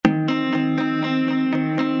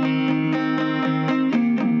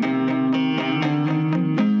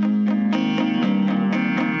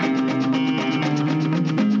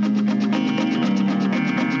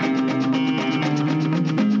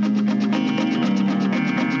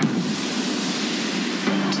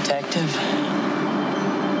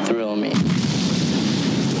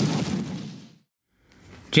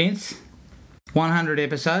Gents, 100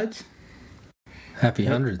 episodes. Happy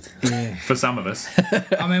hundreds. Yeah. For some of us.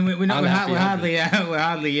 I mean, we're Unhappy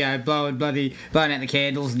hardly blowing out the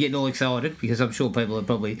candles and getting all excited, because I'm sure people are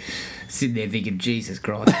probably sitting there thinking, Jesus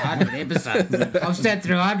Christ, 100 episodes. I've sat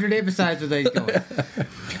through 100 episodes with these guys.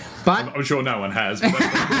 But I'm sure no one has. But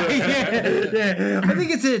yeah. I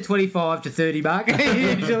think it's a 25 to 30 mark,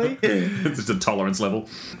 usually. it's just a tolerance level.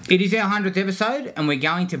 It is our 100th episode, and we're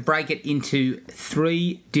going to break it into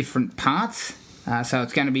 3 different parts. So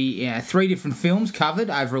it's going to be 3 different films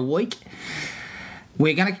covered over a week.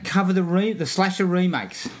 We're going to cover the slasher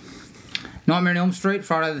remakes. Nightmare on Elm Street,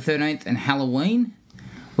 Friday the 13th, and Halloween.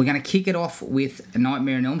 We're going to kick it off with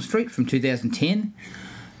Nightmare on Elm Street from 2010.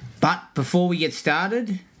 But before we get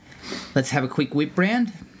started, let's have a quick whip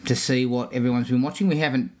round to see what everyone's been watching. We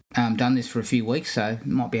haven't done this for a few weeks, so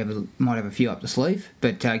might have a few up the sleeve.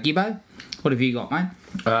 But Gibbo, what have you got, mate?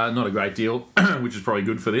 Not a great deal, which is probably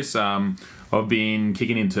good for this. I've been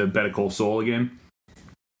kicking into Better Call Saul again.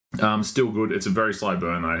 Still good. It's a very slow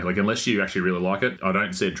burn, though. Like, unless you actually really like it, I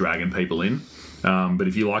don't see it dragging people in. But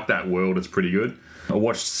if you like that world, it's pretty good. I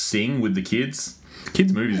watched Sing with the kids.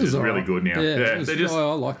 Kids' movies are just really good now. Yeah,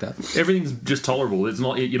 I like that. Everything's just tolerable. It's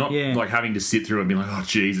not. You're not like having to sit through it and be like, oh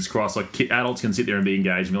Jesus Christ! Like adults can sit there and be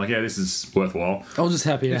engaged and be like, yeah, this is worthwhile. I was just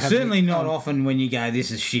happy to have. Certainly not often when you go,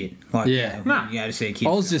 this is shit. Like, yeah, when you go to see a kid.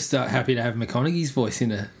 I was just happy to have McConaughey's voice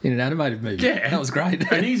in an animated movie. Yeah, that was great,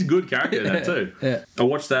 and he's a good character in that too. Yeah, I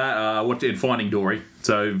watched that. I watched Finding Dory.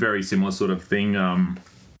 So very similar sort of thing.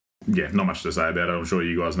 Yeah, not much to say about it. I'm sure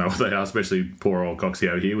you guys know what they are, especially poor old Coxie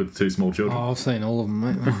over here with 2 small children. Oh, I've seen all of them,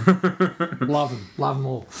 mate. Love them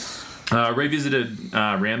all. Revisited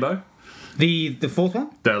Rambo. The 4th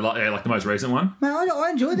one? Like the most recent one. No,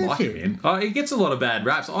 I enjoyed that shit. It gets a lot of bad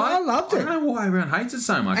raps. I loved it. I don't know why everyone hates it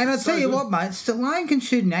so much. And I'll tell you what, mate, Stallone can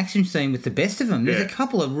shoot an action scene with the best of them. There's a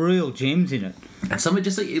couple of real gems in it. And some of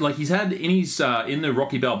just like he's had in his in the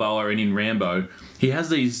Rocky Balboa and in Rambo, he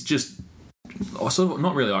has these just sort of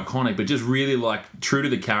not really iconic, but just really like true to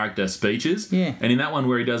the character speeches. Yeah. And in that one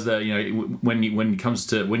where he does the,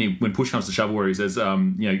 when push comes to shove, where he says,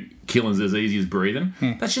 killing's as easy as breathing.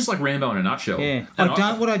 Yeah. That's just like Rambo in a nutshell. Yeah.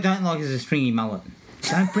 What I don't like is a stringy mullet.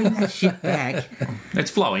 Don't bring that shit back. It's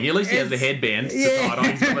flowing. At least he has the headband to tie on.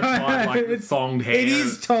 He's got a tight, like, thonged hair. It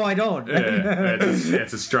is tied on. Yeah,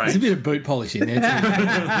 it's a strange. There's a bit of boot polish in there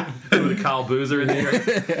too. With a Carl Boozer in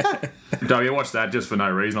there. I watched that just for no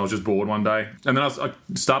reason. I was just bored one day. And then I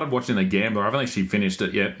started watching The Gambler. I haven't actually finished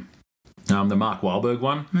it yet. The Mark Wahlberg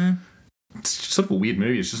one. Mm. It's sort of a weird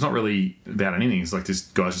movie. It's just not really about anything. It's like this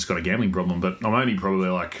guy's just got a gambling problem. But I'm only probably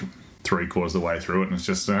like 3/4 of the way through it. And it's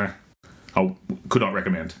just... I could not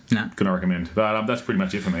recommend. No. Could not recommend. But that's pretty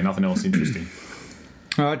much it for me. Nothing else interesting.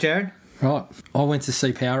 All right, Jared? Right. I went to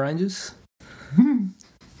see Power Rangers.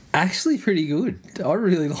 Actually pretty good. I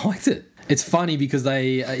really liked it. It's funny because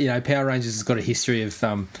they, Power Rangers has got a history of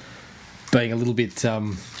being a little bit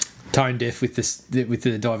tone deaf with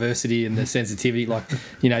the diversity and the sensitivity. Like,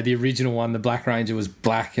 the original one, the Black Ranger was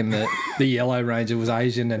black and the Yellow Ranger was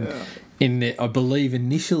Asian, and I believe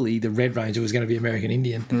initially the Red Ranger was going to be American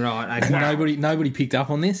Indian. Right. Okay. Nobody picked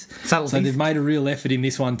up on this. So they've made a real effort in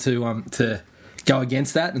this one to go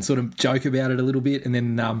against that and sort of joke about it a little bit. And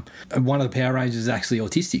then one of the Power Rangers is actually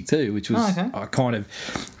autistic too, which was kind of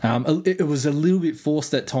it was a little bit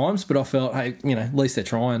forced at times, but I felt, hey, at least they're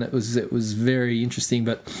trying. It was very interesting,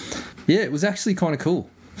 but yeah, it was actually kind of cool.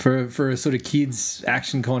 For a sort of kids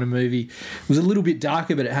action kind of movie. It was a little bit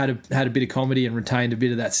darker, but it had a bit of comedy and retained a bit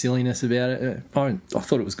of that silliness about it. I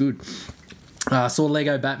thought it was good. Saw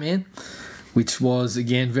Lego Batman, which was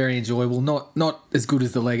again very enjoyable. Not as good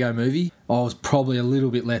as the Lego movie. I was probably a little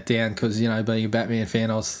bit let down because being a Batman fan,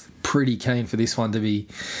 I was pretty keen for this one to be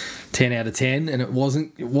 10 out of 10, and it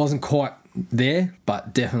wasn't quite there,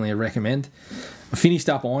 but definitely a recommend. I finished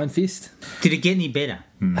up Iron Fist. Did it get any better?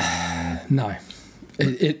 No.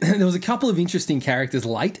 There was a couple of interesting characters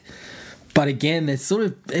late, but again, there's sort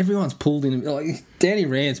of everyone's pulled in. Like Danny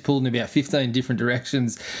Rand's pulled in about 15 different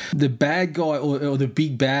directions. The bad guy or the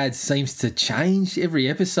big bad seems to change every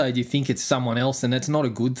episode. You think it's someone else, and that's not a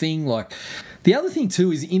good thing. Like the other thing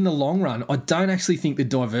too is, in the long run, I don't actually think the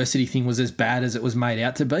diversity thing was as bad as it was made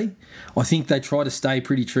out to be. I think they tried to stay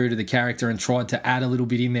pretty true to the character and tried to add a little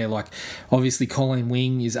bit in there. Like obviously Colleen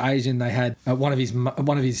Wing is Asian. They had one of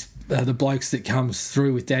his the blokes that comes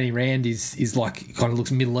through with Danny Rand is like kind of looks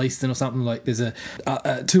Middle Eastern or something. Like there's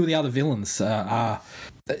two of the other villains are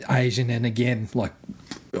Asian, and again, like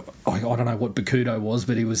I don't know what Bakudo was,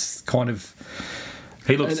 but he was kind of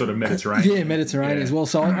He looks sort of Mediterranean. Yeah, Mediterranean as well.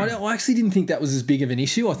 So I actually didn't think that was as big of an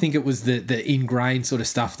issue. I think it was the ingrained sort of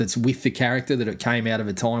stuff that's with the character, that it came out of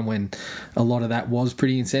a time when a lot of that was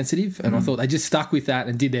pretty insensitive. And I thought they just stuck with that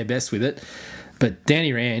and did their best with it. But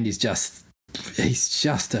Danny Rand is he's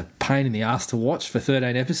just a pain in the ass to watch for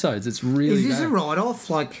 13 episodes. It's really Is this a write-off?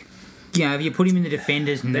 Like, you know, if you put him in the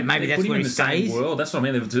Defenders and maybe that's where he stays? World. That's what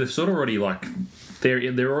I mean. They've sort of already, like...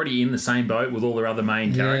 They're already in the same boat with all their other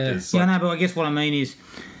main characters. Yeah, no, but I guess what I mean is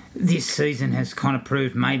this season has kind of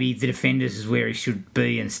proved maybe the Defenders is where he should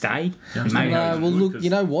be and stay. Yeah, maybe look,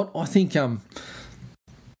 you know what? I think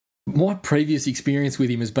my previous experience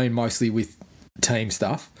with him has been mostly with team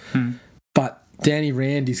stuff, but Danny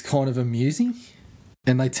Rand is kind of amusing.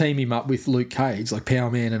 And they team him up with Luke Cage, like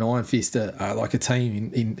Power Man and Iron Fist are like a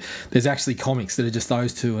team. There's actually comics that are just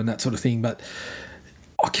those two and that sort of thing, but...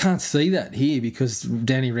 I can't see that here because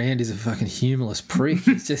Danny Rand is a fucking humorless prick.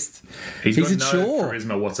 He's just... he's got no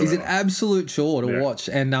charisma whatsoever. He's an absolute chore to watch.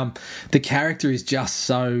 And the character is just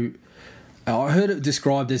so... I heard it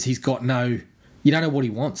described as he's got no... You don't know what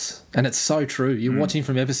he wants. And it's so true. You're watching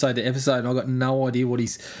from episode to episode and I've got no idea what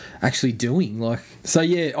he's actually doing. So,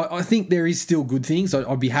 yeah, I think there is still good things.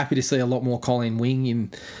 I'd be happy to see a lot more Colleen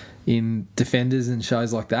Wing in Defenders and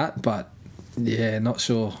shows like that, but... Yeah, not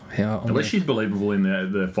sure how. At least she's believable in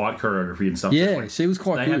the fight choreography and stuff. Yeah, she was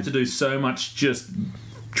quite good. They have to do so much just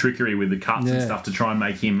trickery with the cuts and stuff to try and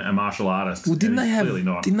make him a martial artist. Well, didn't they have? Clearly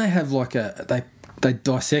not. Didn't they have like they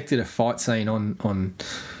dissected a fight scene on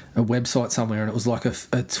a website somewhere, and it was like a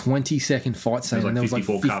 20-second fight scene, and there was like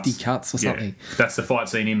 50 cuts or something. Yeah. That's the fight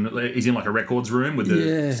scene he's in like a records room with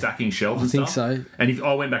the stacking shelves and stuff. I think so. And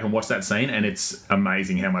I went back and watched that scene, and it's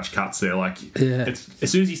amazing how much cuts there. Like, as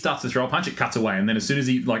soon as he starts to throw a punch, it cuts away, and then as soon as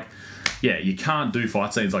he you can't do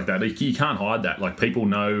fight scenes like that. You can't hide that. Like, people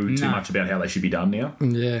know too much about how they should be done now.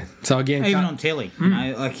 Yeah. So again, even on telly,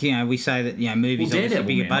 we say that movies are a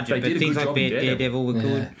bigger budget, but things like Daredevil were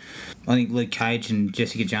good. I think Luke Cage and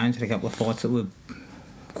Jessica Jones had a couple of fights that were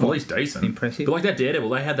at least decent, impressive. But like that Daredevil,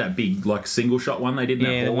 they had that big like single shot one they did in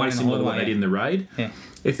that hallway, similar to what they did in the Raid. Yeah.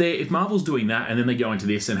 If Marvel's doing that and then they go into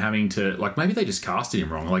this and having to maybe they just casted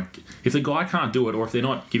him wrong. Like if the guy can't do it, or if they're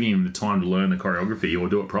not giving him the time to learn the choreography or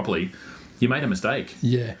do it properly, you made a mistake.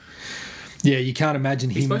 Yeah. Yeah, you can't imagine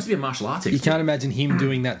him... He's supposed to be a martial artist. You can't imagine him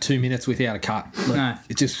doing that 2 minutes without a cut. No.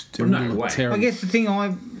 It's just way. terrible. I guess the thing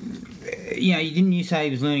you say he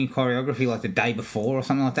was learning choreography like the day before or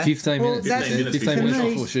something like that? 15 minutes. 15 minutes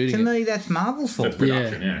before shooting. To me, that's Marvel's fault. That's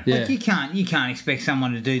production, yeah. Like, you can't expect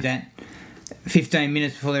someone to do that 15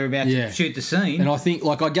 minutes before they're about to shoot the scene. And I think,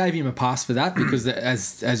 I gave him a pass for that because,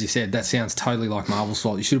 as you said, that sounds totally like Marvel's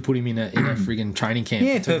fault. You should have put him in a friggin' training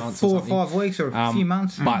camp for 2 months 4 or 5 weeks or a few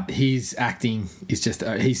months. But his acting is just...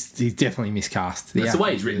 he's definitely miscast. That's the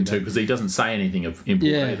way he's written too, because he doesn't say anything of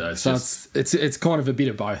import either. It's kind of a bit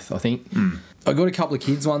of both, I think. I got a couple of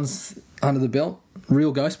kids ones under the belt.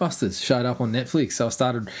 Real Ghostbusters showed up on Netflix, so I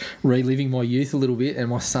started reliving my youth a little bit, and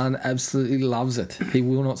my son absolutely loves it. He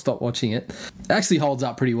will not stop watching it. It actually holds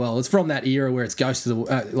up pretty well. It's from that era where it's Ghost of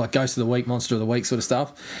the Week, Monster of the Week sort of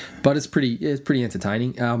stuff, but it's pretty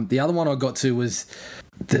entertaining. The other one I got to was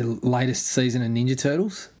the latest season of Ninja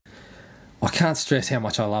Turtles. I can't stress how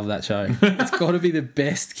much I love that show. It's got to be the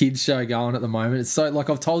best kids show going at the moment. It's so,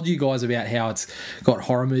 I've told you guys about how it's got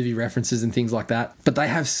horror movie references and things like that, but they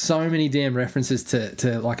have so many damn references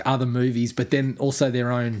to other movies, but then also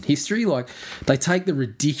their own history. Like, they take the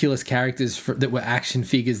ridiculous characters that were action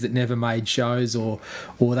figures that never made shows, or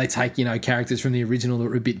they take, characters from the original that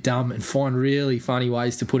were a bit dumb and find really funny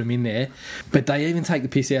ways to put them in there. But they even take the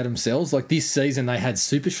piss out of themselves. Like, this season they had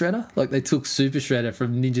Super Shredder. Like, they took Super Shredder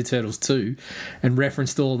from Ninja Turtles 2 and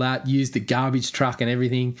referenced all that, used the garbage truck and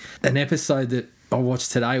everything. An episode that I watched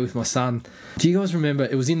today with my son. Do you guys remember,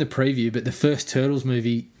 it was in the preview, but the first Turtles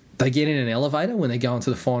movie, they get in an elevator when they go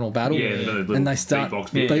into the final battle, and they start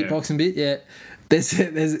beatboxing bit. Yeah. There's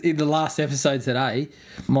in the last episode today,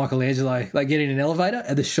 Michelangelo, they get in an elevator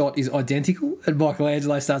and the shot is identical, and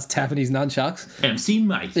Michelangelo starts tapping his nunchucks. MC,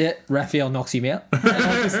 mate. Yeah, Raphael knocks him out. And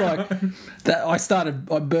I was just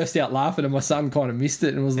I burst out laughing, and my son kind of missed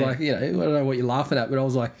it and was like, I don't know what you're laughing at, but I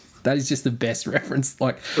was like, that is just the best reference.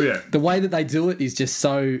 The way that they do it is just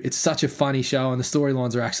it's such a funny show, and the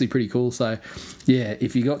storylines are actually pretty cool. So, yeah,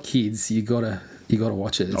 if you got kids, you got to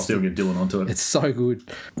watch it. I'll still get Dylan onto it. It's so good.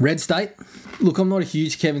 Red State. Look, I'm not a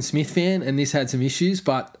huge Kevin Smith fan, and this had some issues,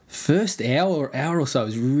 but first hour or so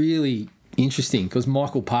is really interesting because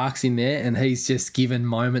Michael Park's in there, and he's just given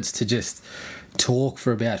moments to just talk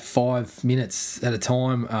for about 5 minutes at a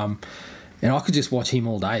time. And I could just watch him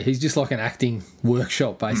all day. He's just like an acting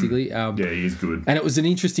workshop, basically. Yeah, he is good. And it was an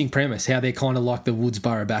interesting premise, how they're kind of like the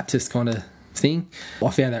Woodsboro Baptist kind of thing. I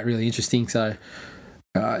found that really interesting. So,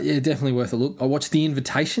 yeah, definitely worth a look. I watched The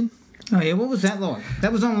Invitation. Oh, yeah, what was that like?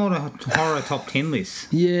 That was on a lot of horror top 10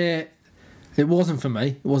 lists. Yeah, it wasn't for me.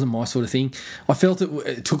 It wasn't my sort of thing. I felt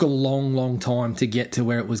it took a long, long time to get to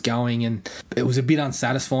where it was going, and it was a bit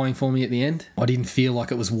unsatisfying for me at the end. I didn't feel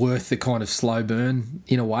like it was worth the kind of slow burn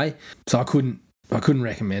in a way, so I couldn't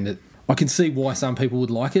recommend it. I can see why some people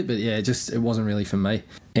would like it, but yeah, it wasn't really for me.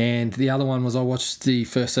 And the other one was I watched the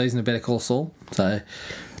first season of Better Call Saul. So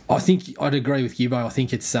I think I'd agree with Gibbo. I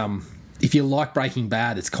think it's if you like Breaking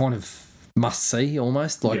Bad, it's kind of must see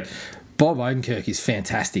almost. Like Bob Odenkirk is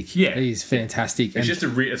fantastic. Yeah, he's fantastic. It's just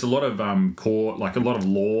it's a lot of core, like a lot of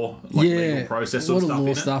law, like legal process sort of stuff. A lot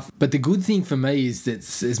of law stuff. But the good thing for me is that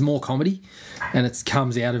there's more comedy, and it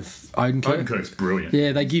comes out of Odenkirk. Odenkirk's brilliant.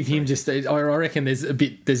 Yeah, they give him just. I reckon there's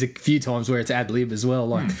a few times where it's ad lib as well.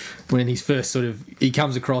 Like when he's first he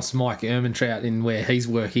comes across Mike Ehrmantraut in where he's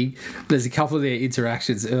working. There's a couple of their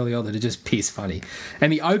interactions early on that are just piss funny.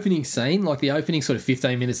 And the opening scene, like the opening sort of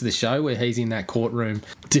 15 minutes of the show where he's in that courtroom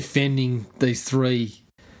defending these three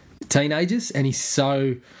teenagers, and he's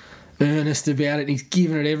so earnest about it, and he's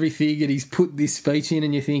giving it everything, and he's put this speech in,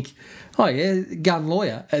 and you think, oh yeah, gun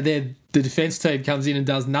lawyer. And then the defence team comes in and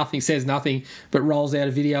does nothing, says nothing, but rolls out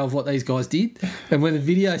a video of what these guys did. And when the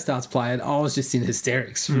video starts playing, I was just in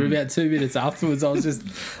hysterics. For about 2 minutes afterwards, I was just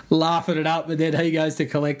laughing it up. And then he goes to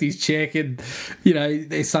collect his check, and, you know,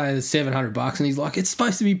 they're saying it's $700, and he's like, it's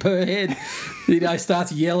supposed to be per head. You know,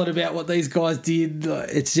 starts yelling about what these guys did.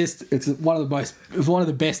 It's one of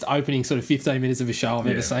the best opening sort of 15 minutes of a show I've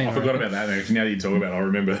ever seen. I forgot about that. Actually, now that you talk about it, I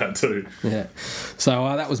remember that too. Yeah.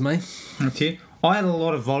 So that was me. That's it. I had a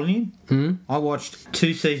lot of volume. I watched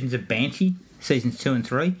 2 seasons of Banshee, seasons 2 and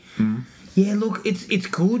 3. Yeah, look, it's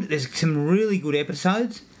good. There's some really good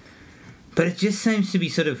episodes, but it just seems to be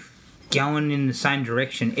sort of going in the same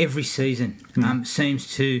direction every season.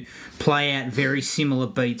 Seems to play out very similar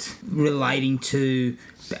beats relating to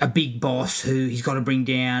a big boss who he's got to bring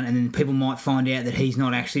down, and then people might find out that he's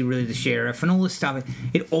not actually really the sheriff, and all this stuff.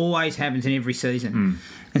 It always happens in every season.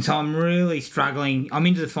 And so I'm really struggling. I'm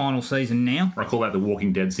into the final season now. I call that the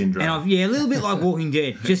Walking Dead syndrome. And a little bit like Walking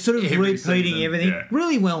Dead. Just sort of repeating everything. Yeah.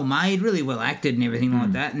 Really well made, really well acted and everything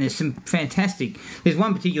like that. And there's some fantastic... There's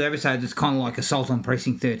one particular episode that's kind of like Assault on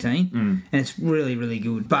Precinct 13. And it's really, really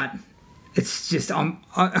good. But it's just...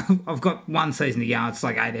 I've got 1 season to go. It's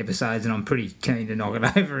like 8 episodes, and I'm pretty keen to knock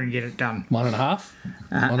it over and get it done. 1.5?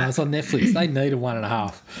 Oh, no, it's on Netflix. They need a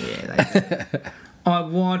 1.5. Yeah, they do. I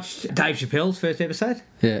watched Dave Chappelle's first episode.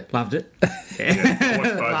 Yeah. Loved it. Yeah, I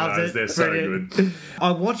watched both of those. They're so good.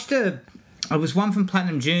 I watched it was one from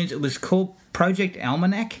Platinum Dunes. It was called Project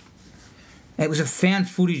Almanac. It was a found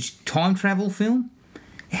footage time travel film.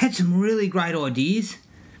 It had some really great ideas,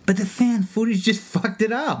 but the found footage just fucked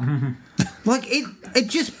it up. Like, it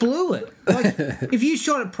just blew it. Like, if you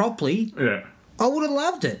shot it properly, I would have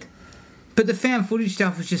loved it. But the found footage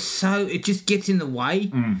stuff was just it just gets in the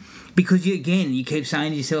way. Because, you keep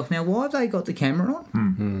saying to yourself, now, why have they got the camera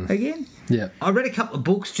on again? Yeah. I read a couple of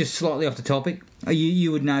books, just slightly off the topic.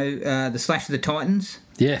 You would know The Slash of the Titans.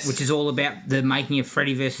 Yes. Which is all about the making of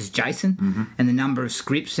Freddy versus Jason and the number of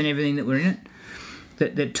scripts and everything that were in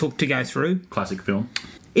it that took to go through. Classic film.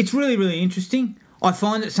 It's really, really interesting. I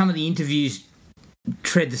find that some of the interviews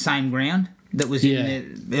tread the same ground that was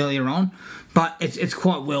in there earlier on, but it's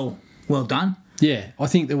quite well done. Yeah, I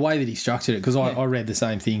think the way that he structured it, because I read the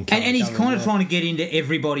same thing. And he's kind of trying to get into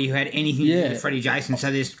everybody who had anything to do with Freddy Jason.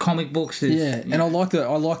 So there's comic books. And I like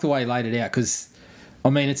the way he laid it out, because, I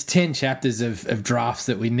mean, it's 10 chapters of drafts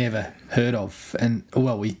that we never heard of. And,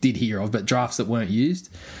 well, we did hear of, but drafts that weren't used.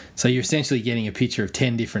 So you're essentially getting a picture of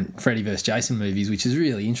 10 different Freddy vs. Jason movies, which is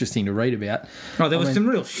really interesting to read about. Oh, there was some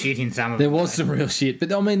real shit in some of them. There was some real shit.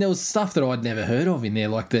 But, I mean, there was stuff that I'd never heard of in there,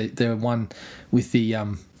 like the one with the...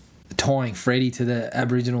 tying Freddy to the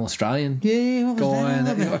Aboriginal Australian guy,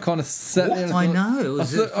 and I kind of sat there. And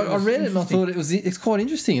I read it and I thought it's quite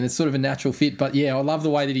interesting, and it's sort of a natural fit. But yeah, I love the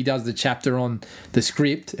way that he does the chapter on the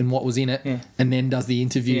script and what was in it, and then does the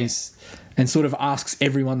interviews and sort of asks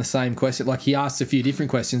everyone the same question. Like, he asks a few different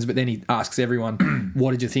questions, but then he asks everyone,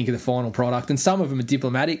 "What did you think of the final product?" And some of them are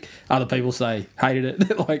diplomatic. Other people say hated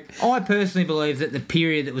it. Like, I personally believe that the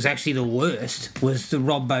period that was actually the worst was the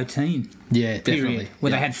Rob Bottin. Yeah, definitely.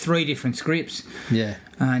 Where they had 3 different scripts. Yeah.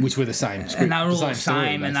 Which were the same script. And they were all the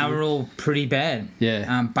same, and they were all pretty bad. Yeah.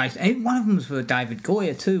 One of them was for David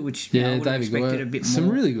Goyer too, which I would have expected a bit more. Some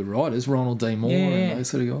really good writers, Ronald D. Moore and those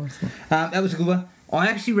sort of guys. That was a good one. I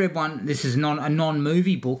actually read one. This is a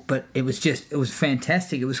non-movie book, but it was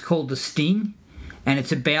fantastic. It was called The Sting, and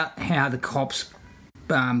it's about how the cops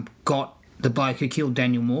got the bloke who killed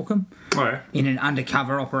Daniel Morecambe in an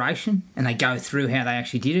undercover operation, and they go through how they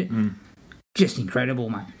actually did it. Just incredible,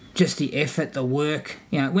 mate. Just the effort, the work.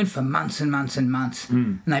 It went for months and months and months,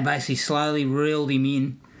 and they basically slowly reeled him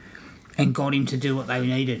in and got him to do what they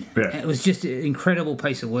needed. Yeah. It was just an incredible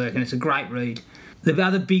piece of work, and it's a great read. The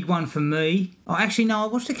other big one for me... I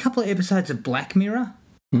watched a couple of episodes of Black Mirror.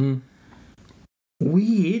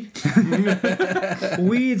 Weird.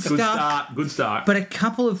 Weird stuff. Good start. But a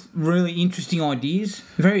couple of really interesting ideas.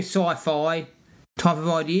 Very sci-fi type of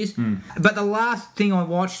ideas. But the last thing I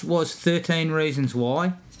watched was 13 Reasons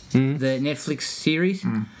Why, the Netflix series.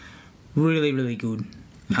 Really, really good.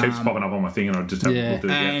 It keeps popping up on my thing, and I just haven't looked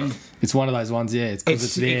at it yet. And it's one of those ones, yeah. It's because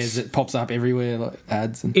it's theirs. It pops up everywhere, like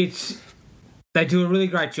ads. And... They do a really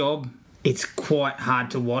great job. It's quite hard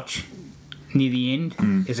to watch near the end.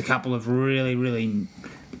 There's a couple of really, really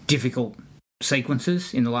difficult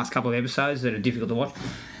sequences in the last couple of episodes that are difficult to watch.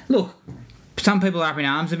 Look, some people are up in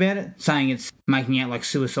arms about it, saying it's making out like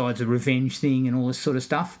suicide's a revenge thing and all this sort of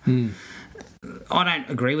stuff. I don't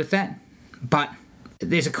agree with that, but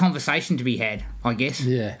there's a conversation to be had, I guess.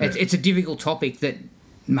 Yeah. It's a difficult topic that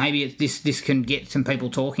maybe this can get some people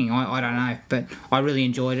talking. I don't know, but I really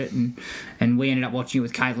enjoyed it, and we ended up watching it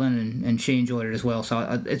with Caitlin, and she enjoyed it as well.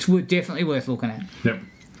 So it's definitely worth looking at. Yep.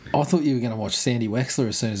 I thought you were going to watch Sandy Wexler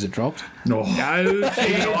as soon as it dropped. No, I'm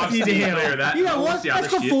still clear of that. You know what? That's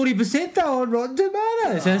got 40% though on Rotten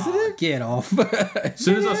Tomatoes, hasn't it? Get off. As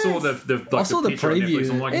soon as I saw the preview, Netflix,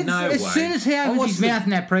 I'm like, no way. As soon as he opened his mouth in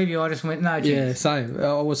that preview, I just went, no chance. Yeah, same.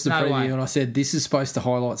 I watched the preview and I said, this is supposed to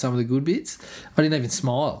highlight some of the good bits. I didn't even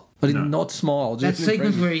smile. I did not smile. That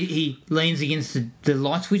sequence where he leans against the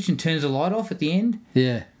light switch and turns the light off at the end.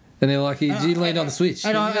 Yeah. And they're like, he leaned on the switch.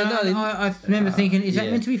 And I remember thinking, is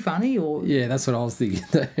that meant to be funny? Or yeah, that's what I was thinking.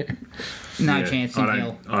 No chance in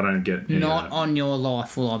hell. I don't get not on your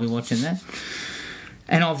life will I be watching that.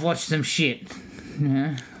 And I've watched some shit,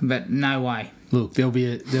 but no way. Look, there'll be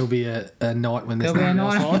a night when there's nothing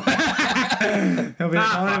else on. There'll be a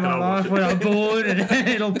night in my life when I'm bored and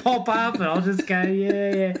it'll pop up and I'll just go,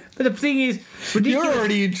 yeah. But the thing is, You're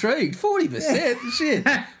already intrigued. 40%? Shit.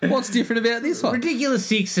 What's different about this one? Ridiculous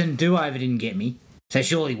 6 and Do-Over didn't get me. So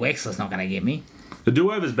surely Wexler's not going to get me. The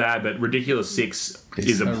Do-Over's bad, but Ridiculous 6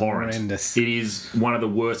 is abhorrent. Horrendous. It is one of the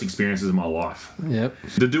worst experiences of my life. Yep.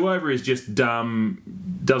 The Do-Over is just dumb,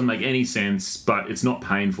 doesn't make any sense, but it's not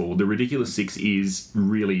painful. The Ridiculous 6 is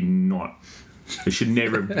really not. It should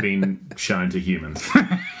never have been shown to humans.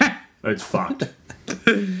 It's fucked.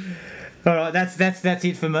 All right, that's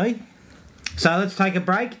it for me. So let's take a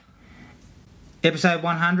break. Episode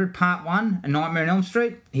 100, Part 1, A Nightmare on Elm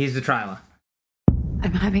Street. Here's the trailer.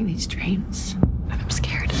 I'm having these dreams, and I'm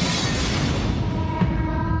scared. A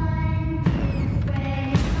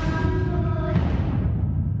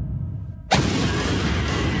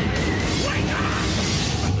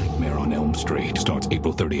Nightmare on Elm Street starts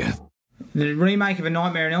April 30th. The remake of A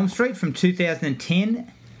Nightmare on Elm Street from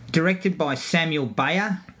 2010, directed by Samuel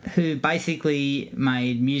Bayer, who basically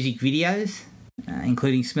made music videos,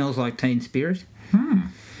 including Smells Like Teen Spirit.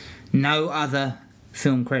 No other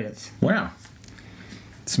film credits. Wow.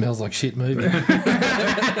 Smells like shit movie.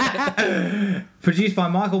 Produced by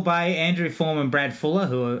Michael Bay, Andrew Forman, Brad Fuller,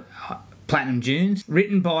 who are Platinum Dunes.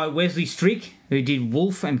 Written by Wesley Strick, who did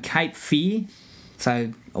Wolf and Cape Fear.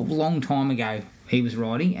 So a long time ago he was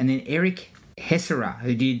writing. And then Eric Hesserer,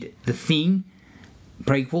 who did The Thing,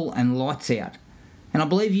 prequel, and Lights Out. And I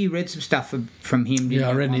believe you read some stuff from him, didn't you? Yeah,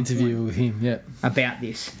 I read an interview with him, about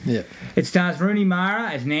this. Yeah. It stars Rooney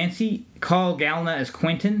Mara as Nancy, Kyle Gallner as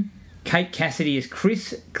Quentin, Kate Cassidy as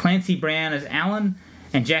Chris, Clancy Brown as Alan,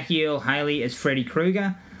 and Jackie Earle Haley as Freddy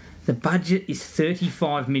Krueger. The budget is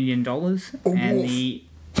 $35 million, and the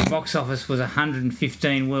box office was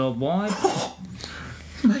 $115 worldwide.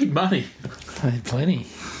 Made money. Made plenty.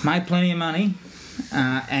 Made plenty of money,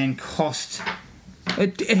 and cost...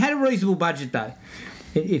 It had a reasonable budget, though,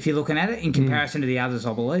 if you're looking at it, in comparison to the others,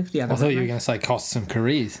 I believe. I thought you were going to say cost some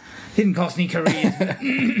careers. Didn't cost any careers.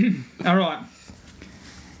 All right.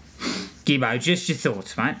 Gibbo, just your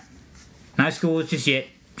thoughts, mate. No scores just yet,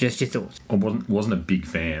 just your thoughts. I wasn't a big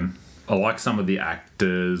fan. I like some of the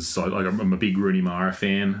actors. I'm a big Rooney Mara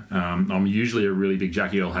fan. I'm usually a really big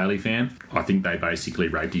Jackie Earle Haley fan. I think they basically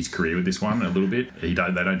raped his career with this one a little bit. They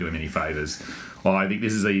don't do him any favours. I think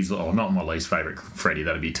this is not my least favourite Freddy.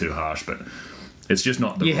 That'd be too harsh, but it's just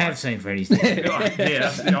not the You right... have seen Freddy's.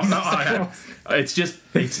 Yeah, I have. It's just,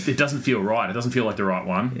 it doesn't feel right. It doesn't feel like the right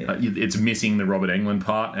one. Yeah. It's missing the Robert Englund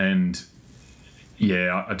part, and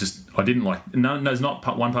Yeah, I didn't like. No, there's not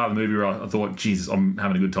one part of the movie where I thought, Jesus, I'm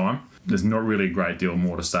having a good time. There's not really a great deal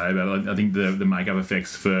more to say about it. I think the makeup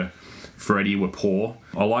effects for Freddy were poor.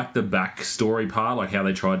 I like the backstory part, like how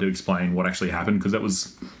they tried to explain what actually happened, because that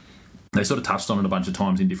was. They sort of touched on it a bunch of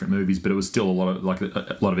times in different movies, but it was still a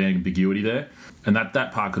lot of ambiguity there, and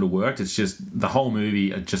that part could have worked. It's just the whole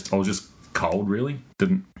movie. I was just cold, really.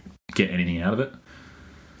 Didn't get anything out of it.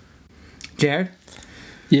 Jared?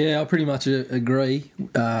 Yeah, I pretty much agree.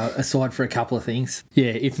 Aside for a couple of things,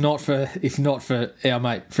 yeah. If not for our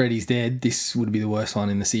mate Freddy's Dead, this would be the worst one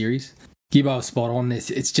in the series. Gibbo was spot on.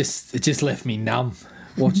 It just left me numb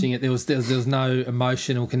watching it. There was no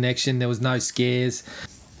emotional connection. There was no scares.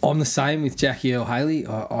 I'm the same with Jackie Earle Haley.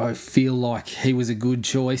 I feel like he was a good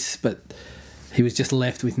choice, but he was just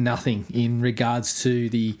left with nothing in regards to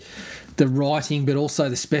the writing, but also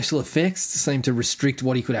the special effects seemed to restrict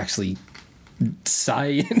what he could actually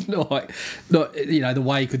say, the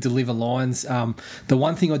way he could deliver lines. The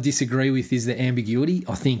one thing I disagree with is the ambiguity.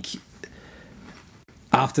 I think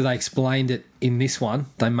after they explained it in this one,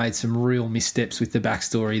 they made some real missteps with the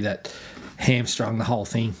backstory that hamstrung the whole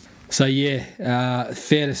thing. So, yeah,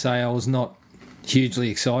 fair to say I was not hugely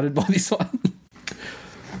excited by this one.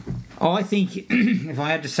 I think if I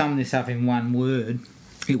had to sum this up in one word,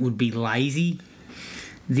 it would be lazy.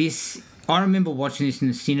 I remember watching this in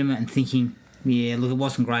the cinema and thinking, yeah, look, it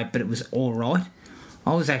wasn't great, but it was all right.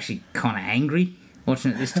 I was actually kind of angry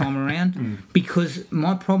watching it this time around because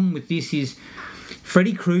my problem with this is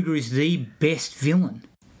Freddy Krueger is the best villain.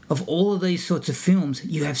 Of all of these sorts of films,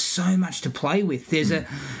 you have so much to play with. There's an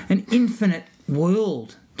infinite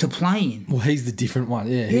world to play in. Well, he's the different one.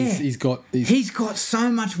 Yeah, he's got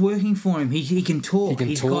so much working for him. He can talk.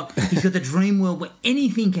 He's got the dream world where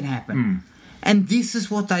anything can happen. And this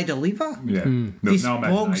is what they deliver. Yeah, this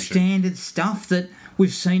bog standard stuff that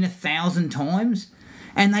we've seen 1,000 times,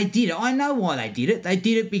 and they did it. I know why they did it. They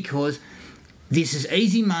did it because this is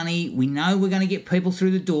easy money. We know we're going to get people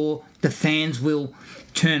through the door. The fans will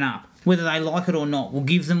turn up, whether they like it or not. We'll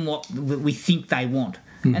give them what we think they want.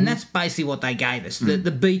 Mm-hmm. And that's basically what they gave us,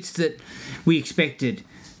 the beats that we expected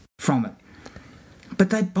from it. But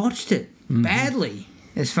they botched it badly,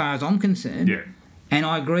 as far as I'm concerned. Yeah. And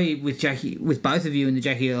I agree with both of you in the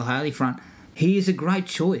Jackie Earle Haley front. He is a great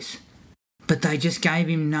choice, but they just gave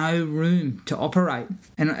him no room to operate.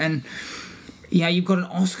 And you've got an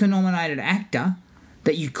Oscar-nominated actor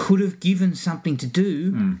that you could have given something to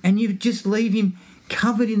do, and you just leave him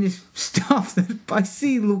covered in this stuff that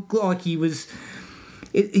basically looked like he was...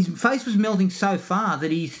 His face was melting so far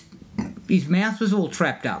that his mouth was all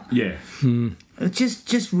trapped up. Yeah.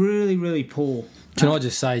 Just really, really poor. Can I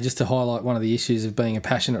just say, just to highlight one of the issues of being a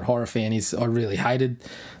passionate horror fan, is I really hated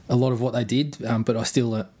a lot of what they did, but I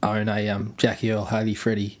still own a Jackie Earle Haley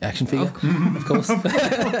Freddy action figure, of course.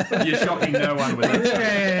 You're shocking no one with it.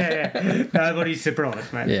 Yeah. Nobody's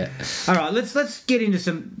surprised, mate. Yeah. All right, let's get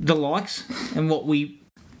into the likes and what we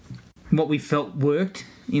felt worked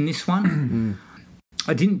in this one.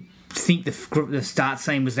 I didn't think the start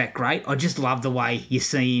scene was that great. I just love the way you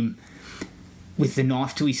see him with the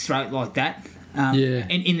knife to his throat like that. And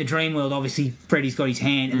in the dream world, obviously, Freddy's got his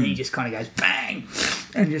hand and then he just kind of goes bang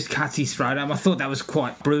and just cuts his throat up. I thought that was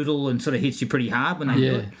quite brutal and sort of hits you pretty hard when they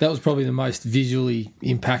do it. That was probably the most visually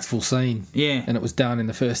impactful scene. Yeah. And it was done in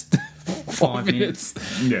the first 5 minutes.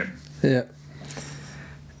 Yeah. Yeah.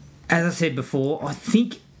 As I said before, I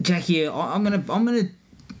think Jackie, I'm gonna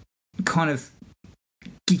kind of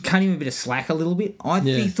cut him a bit of slack a little bit. I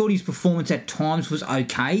thought his performance at times was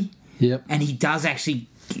okay. Yep. And he does actually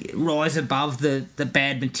rise above the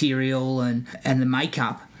bad material and the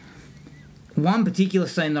makeup. One particular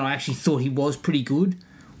scene that I actually thought he was pretty good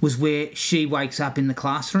was where she wakes up in the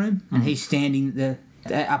classroom and he's standing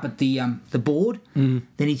up at the board. Then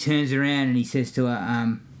he turns around and he says to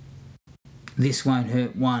her, "This won't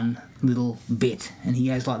hurt one little bit," and he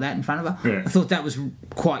goes like that in front of her. Yeah. I thought that was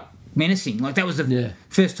quite menacing. Like that was the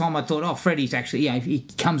first time I thought, Freddy's actually, he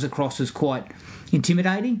comes across as quite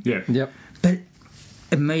intimidating. Yeah. Yep. But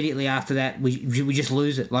immediately after that, we just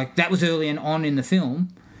lose it. Like that was early and on in the film,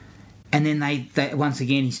 and then they once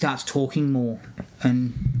again he starts talking more,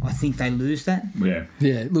 and I think they lose that. Yeah.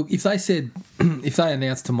 Yeah. Look, if they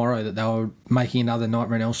announced tomorrow that they were making another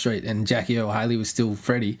Nightmare on Elm Street and Jackie Earle Haley was still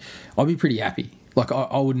Freddy, I'd be pretty happy. Like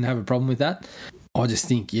I wouldn't have a problem with that. I just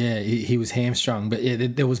think, he was hamstrung. But,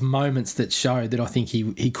 there was moments that showed that I think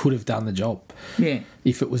he could have done the job. Yeah.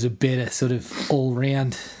 If it was a better sort of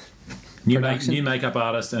all-round New makeup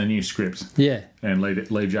artist and a new script. Yeah. And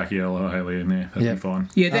leave Jackie Earle Haley in there. That'd be fine.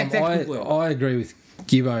 Yeah, that could work. I agree with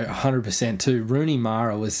Gibbo 100% too. Rooney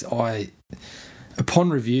Mara was... upon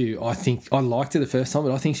review, I think I liked her the first time,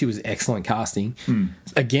 but I think she was excellent casting.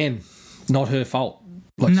 Again, not her fault.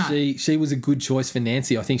 Like she was a good choice for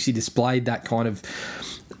Nancy. I think she displayed that kind of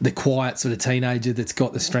the quiet sort of teenager that's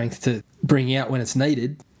got the strength to bring out when it's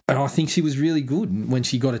needed. And I think she was really good when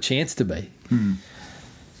she got a chance to be.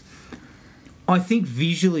 I think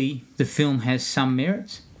visually the film has some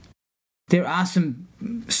merits. There are some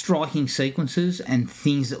striking sequences and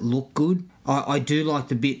things that look good. I do like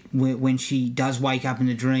the bit when she does wake up in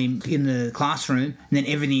the dream in the classroom and then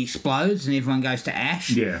everything explodes and everyone goes to ash.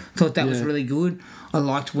 Yeah. Thought that was really good. I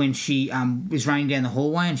liked when she is running down the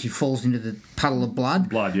hallway and she falls into the puddle of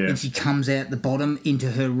blood. And she comes out the bottom into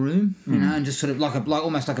her room, you know, and just sort of like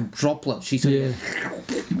almost like a droplet. She sort of...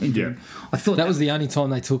 I thought that was the only time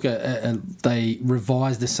they took they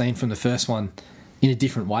revised the scene from the first one in a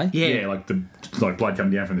different way. Yeah, like blood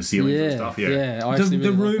coming down from the ceiling and stuff.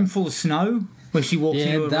 The room full of snow where she walks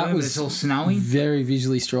into a room and it's all snowing. Very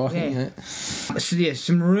visually striking. So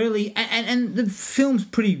some really and the film's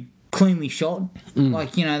pretty cleanly shot.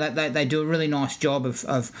 Like, you know, they do a really nice job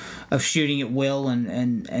of shooting it well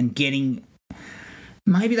and getting.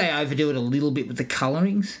 Maybe they overdo it a little bit with the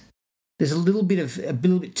colourings. There's a little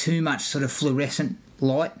bit too much sort of fluorescent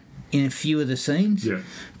light in a few of the scenes.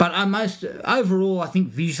 But overall, I think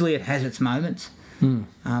visually it has its moments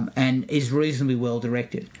and is reasonably well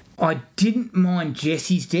directed. I didn't mind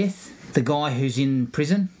Jesse's death, the guy who's in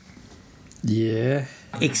prison. Yeah.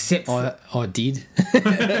 Except for... I did.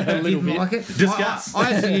 A little bit. Like it? Discuss.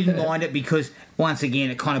 I actually didn't mind it because, once again,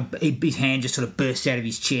 his hand just sort of bursts out of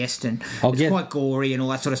his chest and it's quite gory and all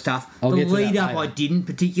that sort of stuff. The lead up I didn't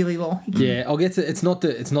particularly like. Yeah, I'll get to it's not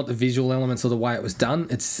the visual elements or the way it was done.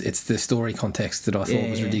 It's the story context that I thought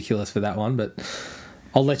was ridiculous for that one, but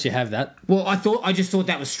I'll let you have that. Well, I just thought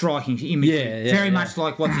that was striking imagery. Very much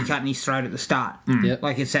like what's he cutting his throat at the start.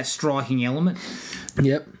 Like it's that striking element.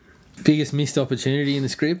 Yep. Biggest missed opportunity in the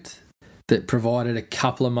script that provided a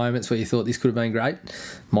couple of moments where you thought this could have been great.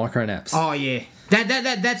 Micronaps. Oh yeah,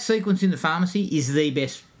 that sequence in the pharmacy is the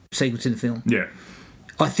best sequence in the film. Yeah,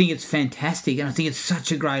 I think it's fantastic, and I think it's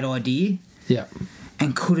such a great idea. Yeah,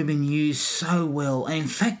 and could have been used so well, and in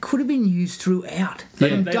fact could have been used throughout. They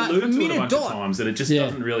alluded to it a bunch of times that it just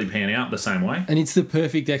doesn't really pan out the same way. And it's the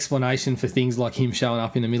perfect explanation for things like him showing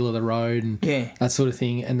up in the middle of the road and that sort of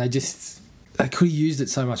thing. And they could have used it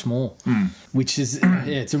so much more, which is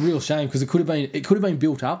it's a real shame because it could have been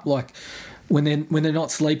built up. Like when they're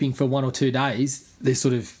not sleeping for 1 or 2 days, they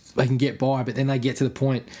can get by, but then they get to the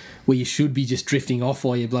point where you should be just drifting off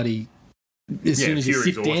while you bloody as soon as you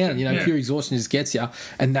sit down, pure exhaustion just gets you,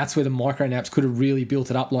 and that's where the micro naps could have really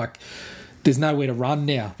built it up. Like there's nowhere to run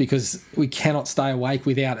now because we cannot stay awake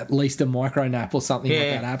without at least a micro nap or something like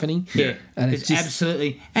that happening. And it's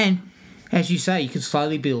absolutely and. As you say, you could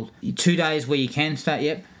slowly build 2 days where you can start.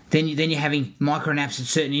 Then you're having micro naps at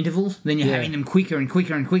certain intervals. Then you're having them quicker and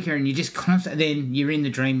quicker and quicker, and you just then you're in the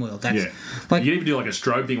dream world. That's like you even do like a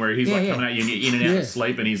strobe thing where he's like coming at you and you're in and out of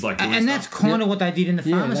sleep, and he's like doing and that's kind of what they did in the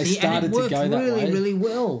pharmacy, and it worked really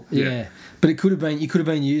well. But you could have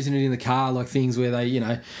been using it in the car, like things where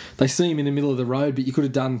they see him in the middle of the road, but you could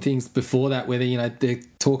have done things before that where they're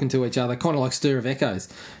talking to each other, kind of like Stir of Echoes,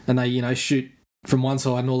 and they shoot from one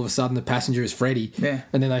side and all of a sudden the passenger is Freddy.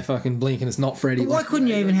 And then they fucking blink and it's not Freddy. But why couldn't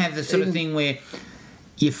you even have the sort of thing where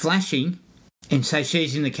you're flashing and say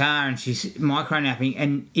she's in the car and she's micro-napping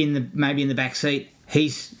and maybe in the back seat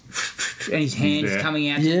he's and his hand's coming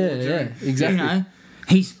out towards her. Exactly.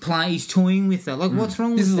 He's toying with her. Like, what's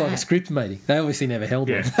wrong with that? This is like a script meeting. They obviously never held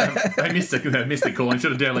one. They missed the call and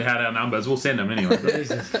should have definitely had our numbers. We'll send them anyway.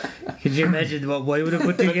 Could you imagine what we would have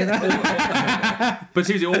put together? But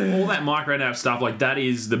seriously, all that micro-nap stuff, like that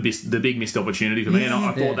is the big missed opportunity for me, and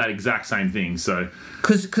I thought that exact same thing. So,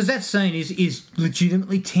 because that scene is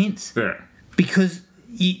legitimately tense. Yeah. Because,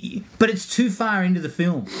 but it's too far into the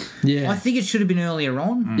film. Yeah. I think it should have been earlier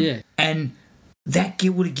on. Yeah. And that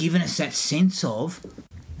would have given us that sense of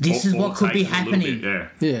this is what could be happening.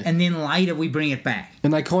 Yeah. And then later we bring it back.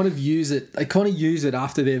 And they kind of use it. They kind of use it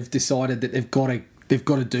after they've decided that they've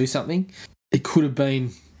got to do something. It could have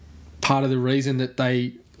been part of the reason that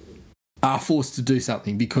they are forced to do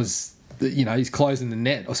something because he's closing the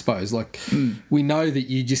net. I suppose. Like we know that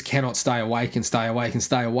you just cannot stay awake and stay awake and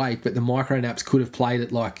stay awake, but the micro naps could have played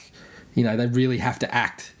it like they really have to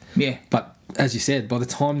act. Yeah. But as you said, by the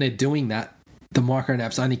time they're doing that, the micro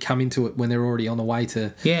naps only come into it when they're already on the way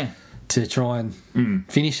to try and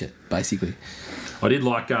finish it, basically. I did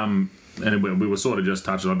like, and we were sort of just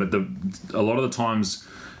touching on it, but a lot of the times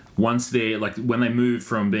once they're like when they move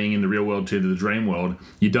from being in the real world to the dream world,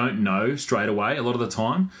 you don't know straight away a lot of the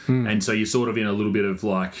time, and so you're sort of in a little bit of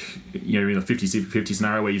like, you know, in a 50-50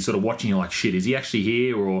 scenario where you're sort of watching, you're like, shit, is he actually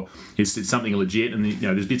here, or is it something legit? And you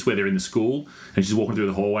know, there's bits where they're in the school and she's walking through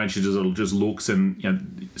the hallway and she just looks, and you know,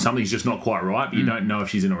 something's just not quite right, but you don't know if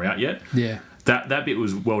she's in or out yet. Yeah. That bit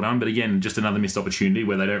was well done, but again, just another missed opportunity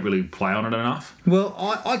where they don't really play on it enough. Well,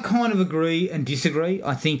 I kind of agree and disagree.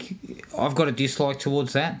 I think I've got a dislike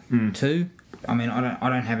towards that too. I mean, I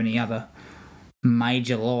don't have any other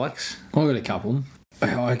major likes. I've got a couple.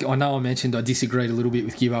 I know I mentioned I disagreed a little bit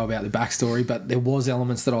with Gibbo about the backstory, but there was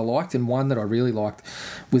elements that I liked, and one that I really liked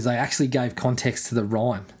was they actually gave context to the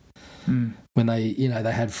rhyme. When they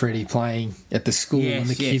had Freddie playing at the school and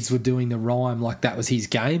the kids were doing the rhyme like that was his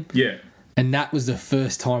game. Yeah. And that was the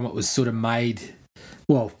first time it was sort of made,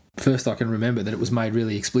 well, first I can remember that it was made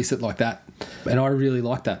really explicit like that. And I really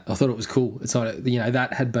liked that. I thought it was cool. It's not, you know,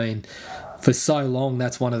 that had been, for so long,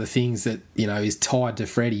 that's one of the things that, you know, is tied to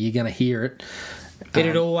Freddie. You're going to hear it. It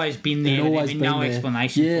had always been there. There'd been no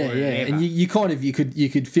explanation for it. Yeah, ever. and you kind of you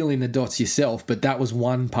could fill in the dots yourself, but that was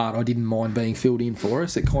one part I didn't mind being filled in for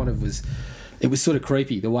us. It kind of was. It was sort of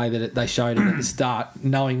creepy the way that they showed it at the start,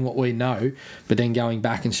 knowing what we know, but then going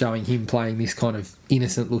back and showing him playing this kind of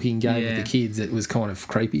innocent-looking game with the kids. It was kind of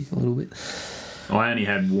creepy a little bit. I only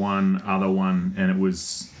had one other one, and it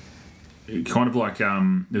was kind of like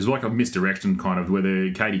there's like a misdirection kind of where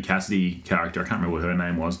the Katie Cassidy character, I can't remember what her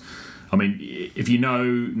name was. I mean, if you know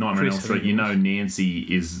Nightmare on Elm Street, you know Nancy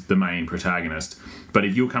is the main protagonist. But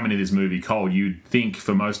if you're coming to this movie cold, you'd think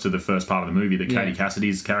for most of the first part of the movie that Katie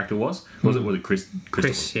Cassidy's character was it Chris?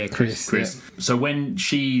 Chris. Yeah. So when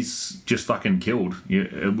she's just fucking killed,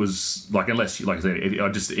 it was like, unless, like I said,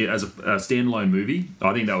 as a standalone movie,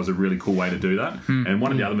 I think that was a really cool way to do that. And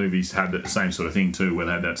one of the other movies had the same sort of thing too, where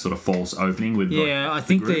they had that sort of false opening with. Yeah, like, I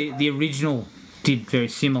think the original did very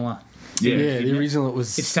similar. Yeah, the original it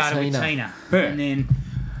started with Tina, and then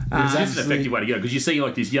it's just an effective way to go, because you see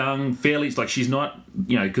like this young, fairly, it's like she's not,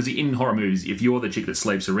 you know, because in horror movies, if you're the chick that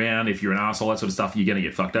sleeps around, if you're an asshole, that sort of stuff, you're going to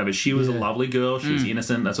get fucked over. She was a lovely girl, she was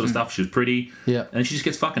innocent, that sort of stuff, she was pretty, and she just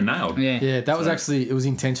gets fucking nailed. Yeah, that was actually, it was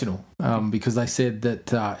intentional, because they said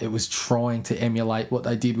that it was trying to emulate what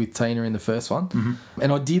they did with Tina in the first one,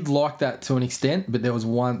 and I did like that to an extent, but there's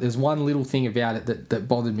one little thing about it that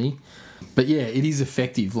bothered me. But yeah, it is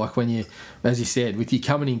effective. Like when you, as you said, with you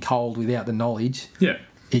coming in cold without the knowledge,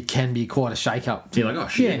 it can be quite a shake-up. You're like, oh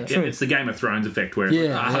shit, it's the Game of Thrones effect where it's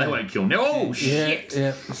like, they won't kill me. Oh shit.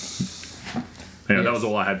 Yeah. That was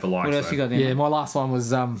all I had for likes. What else you got there? Yeah, my last one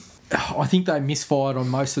was, I think they misfired on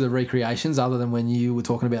most of the recreations, other than when you were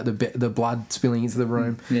talking about the blood spilling into the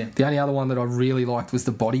room. Yeah. The only other one that I really liked was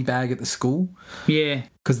the body bag at the school. Yeah.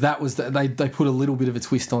 Because that was they put a little bit of a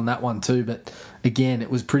twist on that one too, but again, it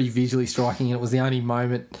was pretty visually striking, and it was the only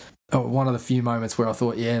moment, one of the few moments where I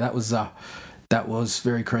thought, that was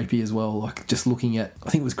very creepy as well. Like just looking at,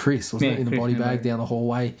 I think it was Chris, wasn't it, in the body bag down the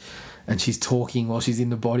hallway, and she's talking while she's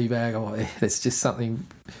in the body bag. I'm like, there's just something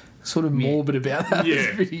sort of morbid about that. Yeah.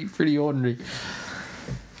 It's pretty ordinary.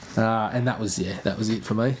 And that was it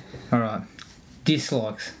for me. All right.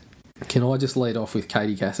 Dislikes. Can I just lead off with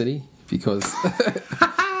Katie Cassidy? Because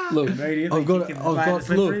look, I've got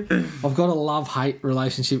a love-hate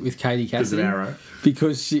relationship with Katie Cassidy. Because of Arrow.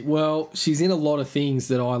 Because she's in a lot of things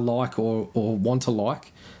that I like or want to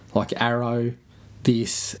like Arrow,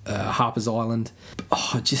 this, Harper's Island.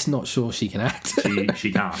 I'm just not sure she can act.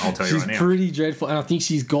 She can't, I'll tell you right now. She's pretty dreadful, and I think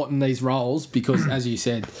she's gotten these roles because, as you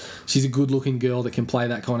said, she's a good-looking girl that can play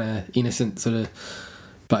that kind of innocent sort of...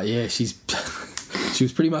 But yeah, she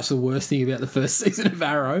was pretty much the worst thing about the first season of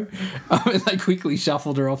Arrow. They quickly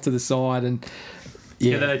shuffled her off to the side, and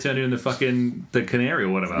then they turned her into the canary or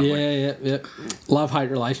whatever. Yeah. Love-hate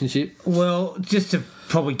relationship. Well, just to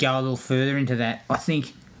probably go a little further into that, I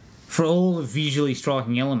think for all the visually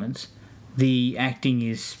striking elements, the acting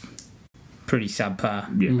is pretty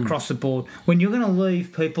subpar across the board. When you're going to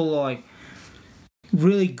leave people like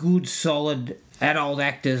really good, solid adult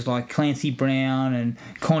actors like Clancy Brown and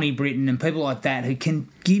Connie Britton and people like that who can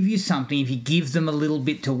give you something if you give them a little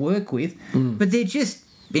bit to work with, but they're just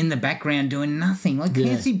in the background doing nothing. Like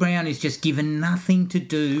Clancy Brown is just given nothing to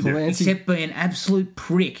do except be an absolute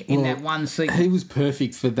prick in that one scene. He was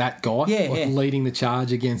perfect for that guy, leading the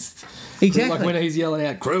charge against... Exactly. Like when he's yelling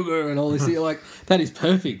out Kruger and all this, you're like, that is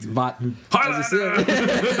perfect. But as I said,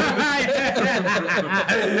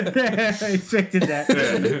 I expected that.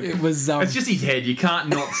 It was. It's just his head. You can't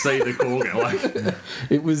not see the corker. Like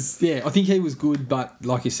it was. Yeah, I think he was good, but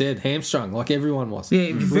like you said, hamstrung, like everyone was.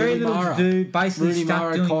 Yeah, very little to do. Basically, Rooney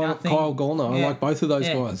Mara Kyle Gallner. I like both of those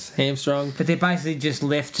guys. Hamstrung. But they're basically just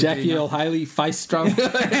left to Jackie Earl Haley, face strung. He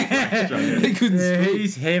couldn't speak.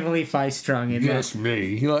 He's heavily face strung in Just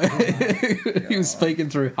me. He was speaking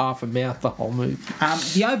through half a mouth the whole movie.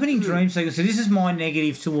 The opening dream sequence, so this is my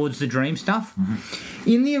negative towards the dream stuff. Mm-hmm.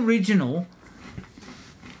 In the original,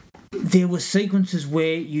 there were sequences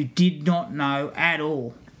where you did not know at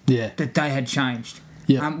all that they had changed.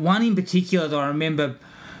 Yeah. One in particular that I remember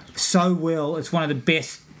so well, it's one of the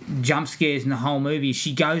best jump scares in the whole movie.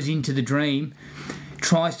 She goes into the dream,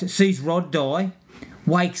 sees Rod die,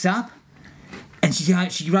 wakes up, and she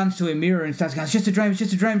runs to her mirror and starts going, it's just a dream,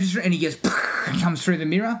 and he goes, and comes through the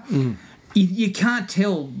mirror. Mm. You can't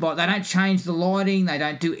tell, but they don't change the lighting, they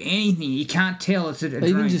don't do anything. You can't tell it's a dream.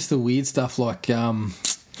 Even just the weird stuff like, I'm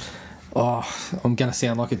going to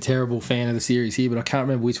sound like a terrible fan of the series here, but I can't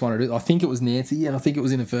remember which one it is. I think it was Nancy, and I think it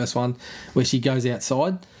was in the first one where she goes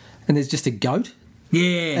outside and there's just a goat.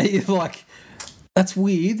 Yeah. And you're like, that's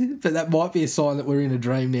weird, but that might be a sign that we're in a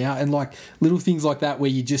dream now. And like little things like that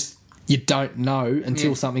where you don't know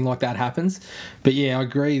until something like that happens. But yeah, I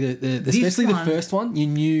agree that especially the first one, you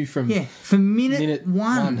knew from minute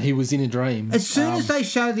one he was in a dream. As soon as they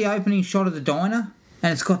show the opening shot of the diner,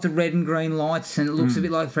 and it's got the red and green lights, and it looks a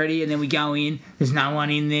bit like Freddy, and then we go in, there's no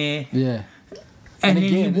one in there. Yeah. And then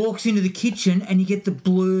again, he walks into the kitchen, and you get the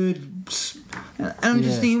blurred... And I'm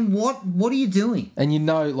just thinking, what are you doing? And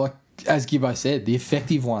like, as Gibbo said, the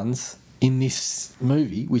effective ones in this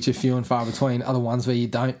movie, which are few and far between, are the ones where you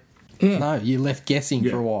don't know. You're left guessing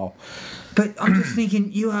for a while. But I'm just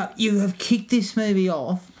thinking, you have kicked this movie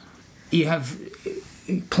off. You have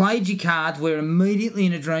played your cards. We're immediately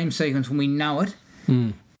in a dream sequence when we know it.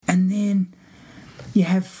 Mm. And then you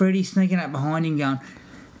have Freddy sneaking up behind him going...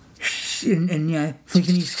 And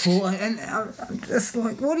flicking his claw, and I'm just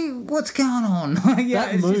like, what's going on?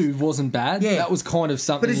 That move wasn't bad. Yeah. That was kind of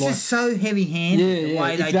something. But it's just so heavy-handed. The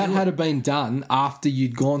way if that had been done after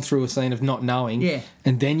you'd gone through a scene of not knowing,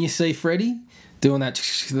 and then you see Freddy doing that,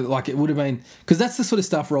 like it would have been, because that's the sort of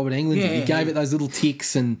stuff Robert Englund did. He gave it those little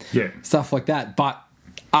ticks and stuff like that. But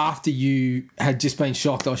after you had just been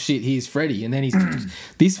shocked, oh shit, here's Freddy, and then he's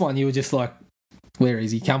this one, you were just like, where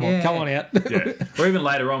is he? Come on out. Or even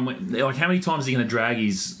later on, like how many times are you going to drag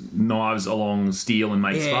his knives along steel and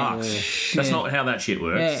make sparks? That's not how that shit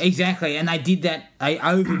works. Yeah, exactly. And they did that. They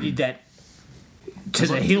overdid that to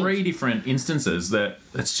the hilt. 3 different instances that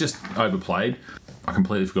it's just overplayed. I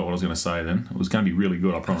completely forgot what I was going to say then. It was going to be really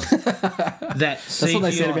good, I promise. That's what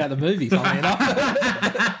they said about the movie, funnily enough.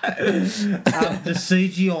 The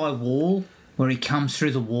CGI wall... where he comes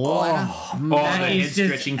through the wall. That is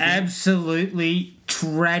just absolutely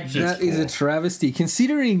tragic. That is a travesty.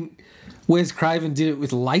 Considering Wes Craven did it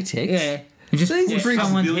with latex. Yeah. Just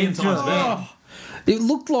someone's head through. It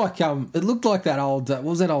looked like that old what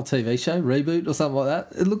was that old TV show, Reboot or something like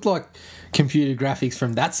that. It looked like computer graphics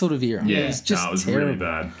from that sort of era. Yeah, it was just it was terrible. really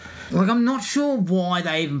bad. Like, I'm not sure why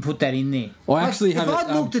they even put that in there. If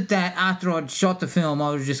I'd looked at that after I'd shot the film,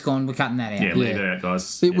 I would have just gone, we're cutting that out. Yeah, leave it out,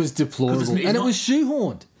 guys. It was deplorable. And it was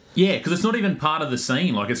shoehorned. Yeah, because it's not even part of the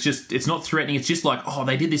scene. Like, it's not threatening. It's just like, oh,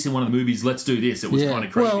 they did this in one of the movies. Let's do this. It was kind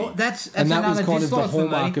of creepy. Well, that's and that was kind of the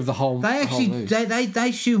hallmark of the whole. They actually they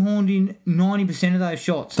shoehorned in 90% of those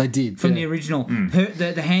shots. They did from the original.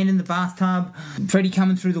 The hand in the bathtub, Freddy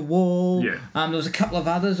coming through the wall. Yeah. There was a couple of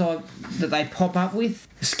others that they pop up with,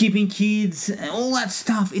 skipping kids, all that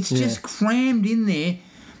stuff. It's just crammed in there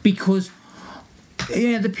because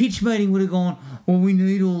the pitch meeting would have gone, well, we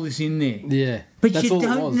need all this in there. Yeah. But you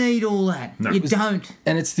don't need all that. No. You don't.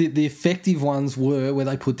 And it's the effective ones were where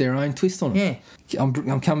they put their own twist on it. Yeah.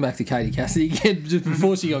 I'm coming back to Katie Cassidy again, just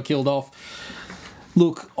before she got killed off.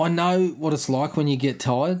 Look, I know what it's like when you get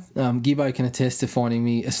tired. Gibbo can attest to finding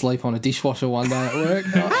me asleep on a dishwasher one day at work.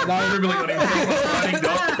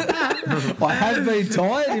 I have been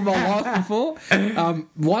tired in my life before.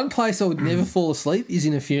 One place I would never fall asleep is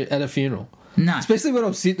at a funeral. No. Especially when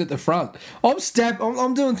I'm sitting at the front.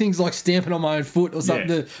 I'm doing things like stamping on my own foot or something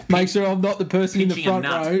to make sure I'm not the person in the front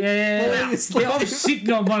row. Yeah, I'm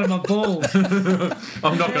sitting on one of my balls.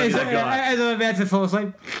 I'm not going to be that guy. As I'm about to fall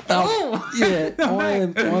asleep.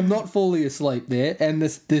 I'm not falling asleep there. And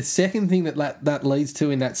the second thing that leads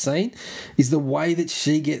to in that scene is the way that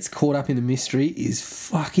she gets caught up in the mystery is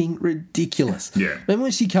fucking ridiculous. Yeah. Remember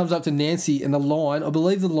when she comes up to Nancy and the line, I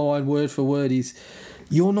believe the line word for word is,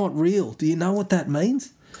 "You're not real." Do you know what that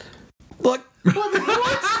means? Like, what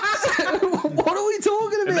are we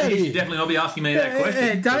talking about here? You definitely not be asking me that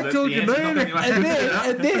question. Don't talk to me.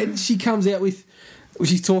 And then she comes out with,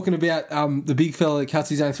 she's talking about the big fella that cuts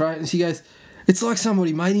his own throat, and she goes, "It's like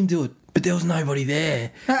somebody made him do it. but there was nobody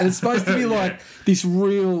there. And it's supposed to be like this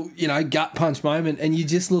real, gut punch moment, and you're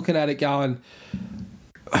just looking at it going,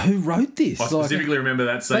 who wrote this? I specifically remember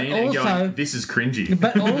that scene and going, this is cringy.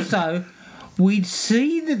 But also, we'd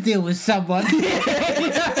see that there was someone there.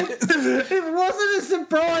 It wasn't a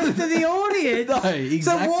surprise to the audience. No, exactly.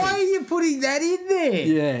 So why are you putting that in there?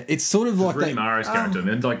 Yeah, it's sort of like really Mario's character,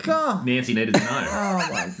 and Nancy needed to know. Oh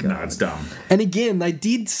my God. No, it's dumb. And again, they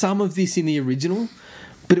did some of this in the original,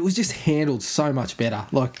 but it was just handled so much better.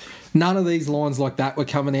 Like, none of these lines like that were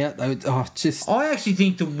coming out. They were, I actually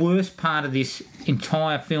think the worst part of this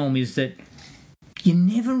entire film is that you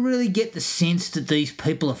never really get the sense that these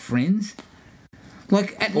people are friends.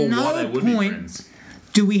 Like, at no point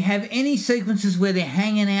do we have any sequences where they're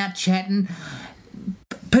hanging out, chatting.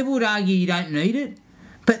 People would argue you don't need it,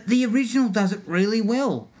 but the original does it really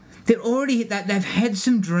well. They're already they've had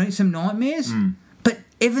some nightmares, but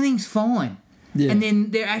everything's fine. Yeah. And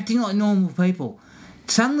then they're acting like normal people.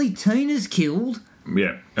 Suddenly Tina's killed.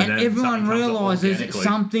 Yeah. And everyone realises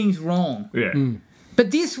something's wrong. Yeah.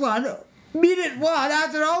 But this one, minute one,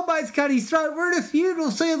 after old mate's cut his throat, we're at a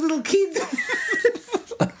funeral, see a little kid.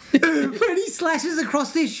 Freddy slashes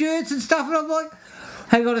across their shirts and stuff, and I'm like,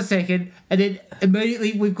 hang on a second. And then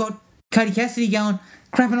immediately we've got Katie Cassidy going,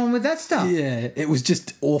 crapping on with that stuff. Yeah, it was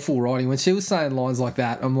just awful writing. When she was saying lines like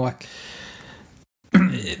that, I'm like,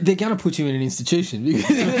 they're going to put you in an institution.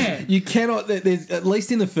 You cannot. There's, at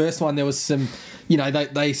least in the first one, there was some,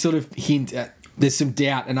 they sort of hint at there's some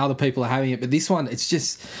doubt and other people are having it. But this one, it's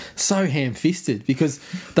just so ham-fisted because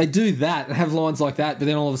they do that and have lines like that, but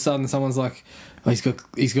then all of a sudden someone's like, oh, he's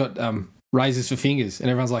got razors for fingers, and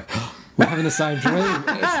everyone's like, oh, we're having the same dream.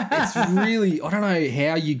 It's really, I don't know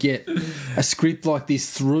how you get a script like this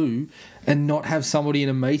through and not have somebody in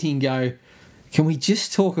a meeting go, can we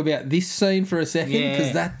just talk about this scene for a second?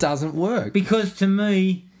 Because that doesn't work. Because to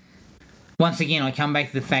me, once again, I come back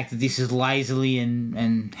to the fact that this is lazily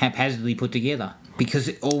and haphazardly put together. Because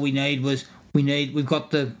all we need was we just need a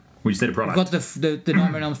product. We've got the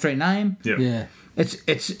Nightmare on Elm Street name. Yep. Yeah.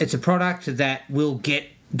 It's a product that will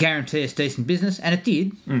guarantee us decent business, and it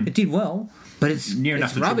did. It did well, but it's near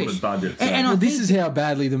enough to triple its budget. So. And this is how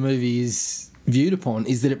badly the movie is viewed upon,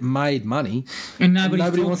 is that it made money and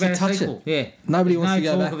nobody wants to touch it. Yeah, nobody wants to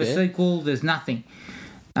go back there. There's no talk of a sequel. There's nothing.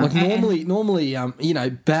 Like normally,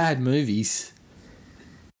 bad movies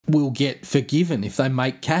will get forgiven if they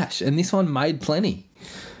make cash, and this one made plenty.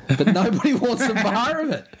 But nobody wants a bar of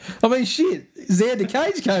it. I mean, shit, Xander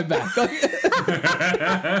Cage came back.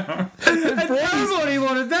 And nobody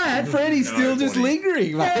wanted that. Freddy's still just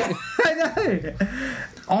lingering, mate. I know.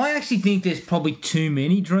 I actually think there's probably too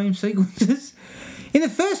many dream sequences. In the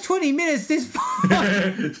first 20 minutes, there's 5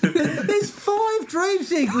 dream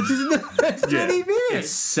sequences in the first 20 minutes. It's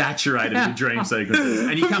saturated with dream sequences.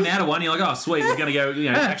 And you come out of one, and you're like, oh, sweet, we're going to go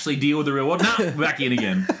actually deal with the real world. No, back in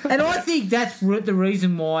again. And I think that's the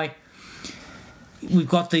reason why we've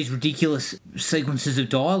got these ridiculous sequences of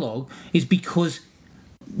dialogue is because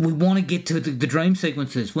we want to get to the dream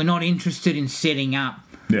sequences. We're not interested in setting up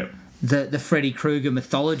the Freddy Krueger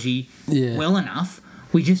mythology well enough.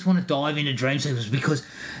 We just want to dive into dream sequences because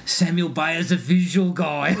Samuel Bayer's a visual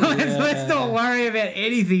guy. Let's not worry about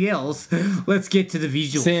anything else. Let's get to the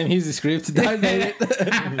visuals. Sam, here's the script. Don't need it.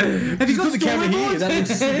 Have you got the camera here? That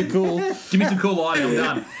looks super cool. Give me some cool lighting. I'm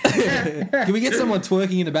done. Can we get someone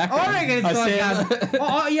twerking in the background? I reckon it's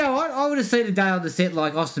I would have seen a day on the set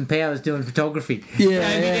like Austin Powers doing photography.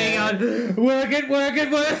 Yeah. Work it.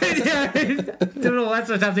 Doing all that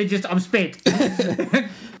sort of stuff. Then just, I'm spent.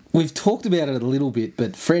 We've talked about it a little bit,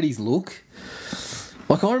 but Freddy's look...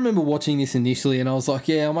 Like, I remember watching this initially and I was like,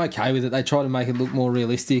 yeah, I'm okay with it. They try to make it look more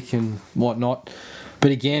realistic and whatnot.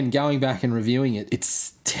 But again, going back and reviewing it,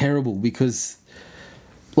 it's terrible because,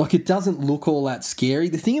 like, it doesn't look all that scary.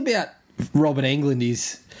 The thing about Robert Englund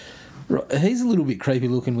is... He's a little bit creepy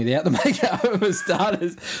looking without the makeup for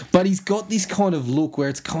starters, but he's got this kind of look where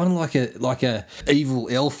it's kind of like a evil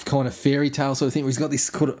elf kind of fairy tale sort of thing where he's got this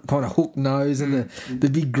kind of hooked nose and the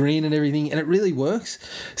big grin and everything, and it really works.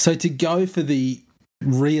 So to go for the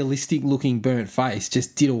realistic looking burnt face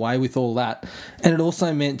just did away with all that, and it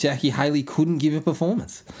also meant Jackie Haley couldn't give a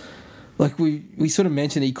performance. Like we sort of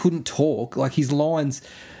mentioned, he couldn't talk. Like his lines,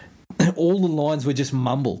 all the lines were just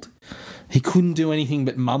mumbled. He couldn't do anything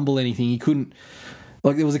but mumble anything. He couldn't...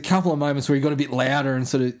 Like, there was a couple of moments where he got a bit louder and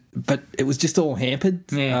sort of... But it was just all hampered.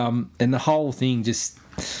 Yeah. And the whole thing just...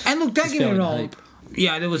 And look, don't get me wrong.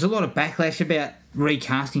 Yeah, there was a lot of backlash about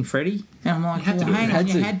recasting Freddy. And I'm like,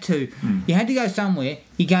 you had to. You had to go somewhere.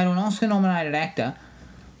 You go to an Oscar-nominated actor.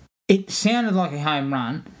 It sounded like a home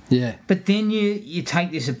run. Yeah. But then you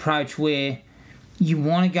take this approach where... you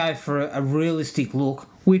want to go for a realistic look,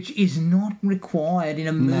 which is not required in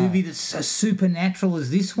a movie that's as supernatural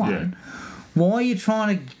as this one. Yeah. Why are you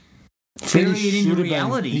trying to bury it in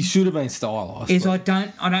reality? He should have been stylised.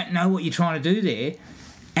 I don't know what you're trying to do there.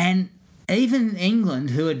 And even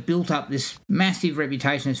England, who had built up this massive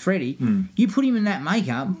reputation as Freddy, you put him in that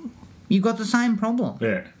makeup, you've got the same problem.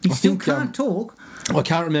 Yeah. He still can't talk. I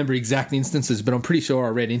can't remember exact instances, but I'm pretty sure I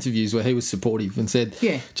read interviews where he was supportive and said,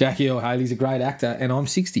 Jackie Earle Haley's a great actor and I'm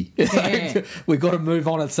 60. Yeah. We've got to move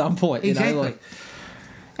on at some point. Exactly.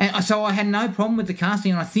 And so I had no problem with the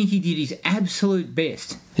casting, and I think he did his absolute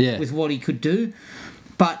best with what he could do.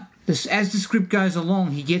 But as the script goes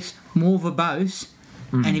along, he gets more verbose,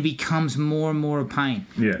 and he becomes more and more a pain.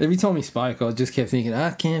 Yeah. Every time he spoke, I just kept thinking,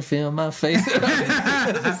 I can't feel my face. What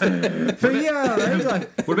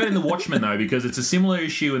about in The Watchmen, though? Because it's a similar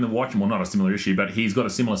issue in The Watchmen. Well, not a similar issue, but he's got a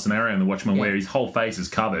similar scenario in The Watchmen where his whole face is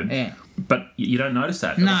covered. Yeah. But you don't notice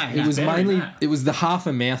that. No. It was mainly... It was the half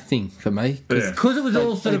a mouth thing for me. Because it was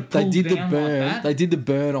all sort of pulled down like that. They did the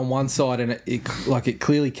burn on one side and it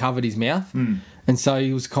clearly covered his mouth. And so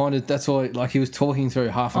he was kind of... That's why he was talking through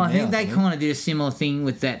half a mouth. I think they kind of did a similar thing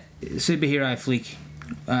with that superhero flick,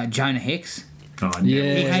 Jonah Hex. Oh, he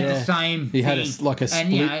had the same He had a split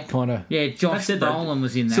kind of... Yeah, Josh Brolin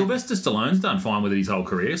was in that. Sylvester Stallone's done fine with it his whole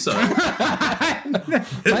career, so...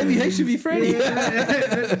 Maybe he should be Freddy.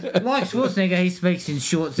 Like Schwarzenegger, he speaks in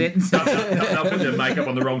short sentences. They'll put the makeup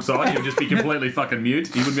on the wrong side. He'll just be completely fucking mute.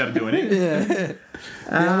 He wouldn't be able to do anything.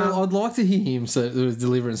 I'd like to hear him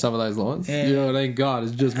delivering some of those lines. Yeah. You know what I mean? God,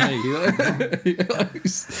 it's just me.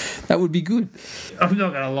 That would be good. I'm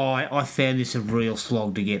not going to lie. I found this a real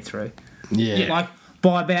slog to get through. Yeah. Like,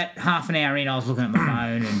 by about half an hour in, I was looking at my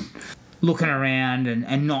phone and looking around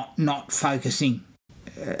and not focusing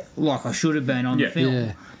like I should have been on the film.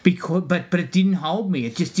 Yeah. But it didn't hold me.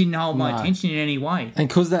 It just didn't hold my attention in any way. And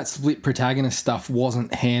because that split protagonist stuff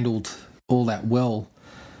wasn't handled all that well,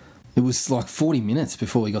 it was like 40 minutes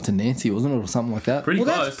before we got to Nancy, wasn't it, or something like that? Pretty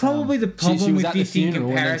close. That's probably the problem with this in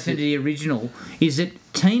comparison to the original, is that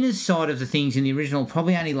Tina's side of the things in the original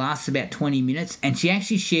probably only lasts about 20 minutes, and she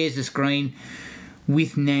actually shares the screen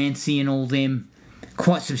with Nancy and all them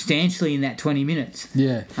quite substantially in that 20 minutes.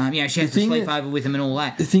 Yeah. She has to sleep over with them and all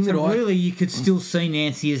that. Really, you could still see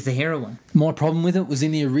Nancy as the heroine. My problem with it was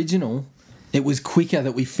in the original, it was quicker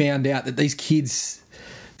that we found out that these kids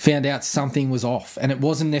found out something was off, and it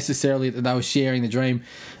wasn't necessarily that they were sharing the dream.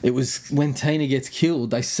 It was when Tina gets killed,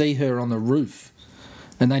 they see her on the roof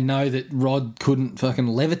and they know that Rod couldn't fucking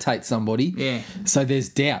levitate somebody. Yeah. So there's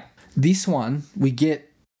doubt. This one, we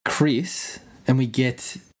get Chris and we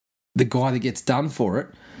get the guy that gets done for it.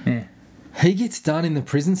 Yeah. He gets done in the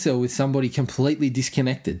prison cell with somebody completely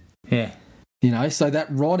disconnected. Yeah. You know, so that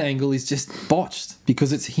Rod angle is just botched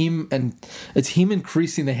because it's him and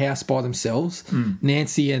Chris in the house by themselves.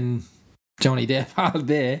 Nancy and Johnny Depp are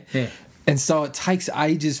there. Yeah. And so it takes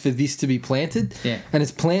ages for this to be planted. Yeah. And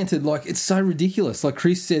it's planted like it's so ridiculous. Like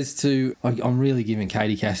Chris says to... I'm really giving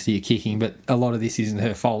Katie Cassidy a kicking, but a lot of this isn't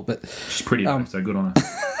her fault. But she's pretty though, so good on her.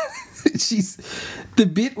 She's... The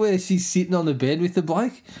bit where she's sitting on the bed with the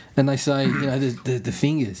bloke and they say, you know, the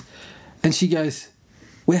fingers. And she goes...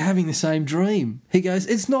 We're having the same dream. He goes,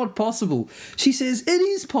 it's not possible. She says, it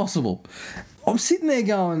is possible. I'm sitting there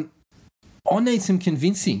going, I need some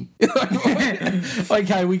convincing.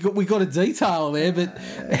 Okay, we got a detail there, but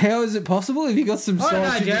how is it possible? Have you got some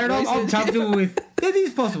scientific Jared, I'm comfortable with it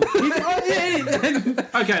is possible. Okay,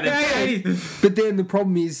 then. But then the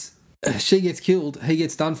problem is, she gets killed, he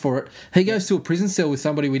gets done for it. He goes to a prison cell with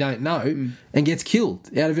somebody we don't know and gets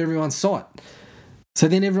killed out of everyone's sight. So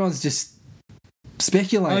then everyone's just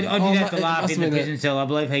speculating. I did have to laugh in the prison cell. I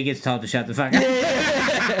believe he gets told to shut the fuck up.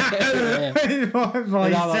 By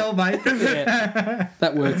his cellmate.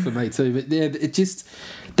 That worked for me too. But yeah, it just...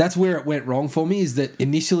 That's where it went wrong for me, is that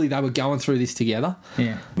initially they were going through this together.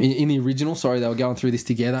 Yeah. In the original, they were going through this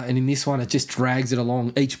together. And in this one, it just drags it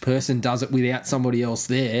along. Each person does it without somebody else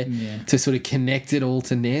there to sort of connect it all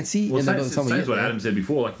to Nancy. Well, same what Adam said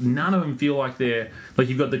before. Like, none of them feel like they're... Like,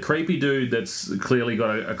 you've got the creepy dude that's clearly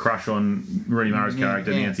got a crush on Rooney Mara's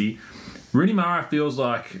character, Nancy. Rooney Mara feels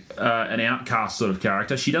like an outcast sort of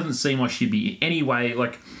character. She doesn't seem like she'd be any way...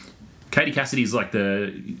 Like... Katie Cassidy's like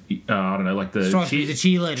the, I don't know, like the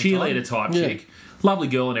cheerleader type chick. Lovely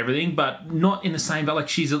girl and everything, but not in the same... Like,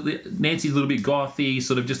 Nancy's a little bit gothy,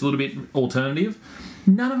 sort of just a little bit alternative.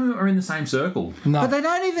 None of them are in the same circle. No. But they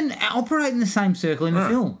don't even operate in the same circle in the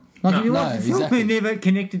film. Like, if you watch No, the film, exactly. they're never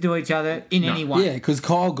connected to each other in any way. Yeah, because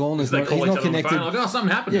Kyle Gallner's They not, call he's each not other on the connected. phone, like,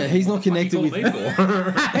 something happened. Yeah, he's not What the fuck connected you with- calling me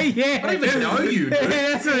for? yeah. I don't even know you, dude. Yeah,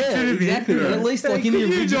 that's what it should have been. exactly. At least, like, in the Can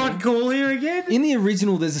you original- not call here again? In the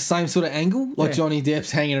original, there's the same sort of angle, like Yeah. Johnny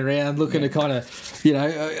Depp's hanging around, looking to kind of,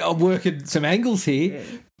 working some angles here,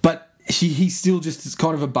 but he's still just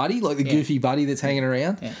kind of a buddy, like the goofy buddy that's hanging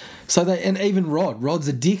around. Yeah. So and even Rod's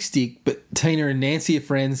a dick stick, but Tina and Nancy are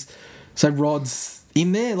friends, so Rod's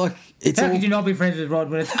in there, like it's How all. could you not be friends with Rod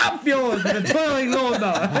when it's up yours with a twirling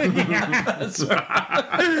lawnmower?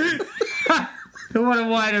 What a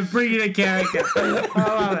way to bring in a character. I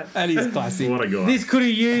love it. That is classic. What a guy. This could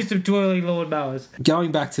have used some twirling lawnmowers.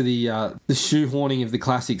 Going back to the shoehorning of the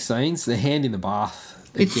classic scenes, the hand in the bath.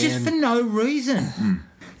 It's just again. for no reason.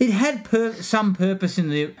 It had some purpose in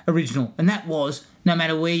the original, and that was no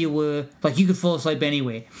matter where you were, like you could fall asleep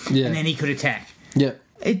anywhere, Yeah. and then he could attack. Yeah.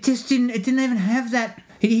 It just didn't. It didn't even have that.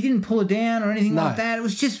 He didn't pull it down or anything No. like that. It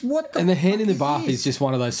was just what the. And the hand in the fuck bath is just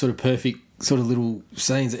one of those sort of perfect sort of little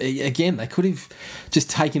scenes. Again, they could have just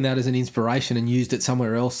taken that as an inspiration and used it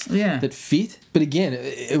somewhere else that fit. But again,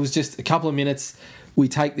 it was just a couple of minutes. We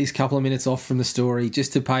take this couple of minutes off from the story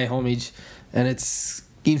just to pay homage, and it's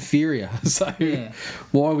inferior. So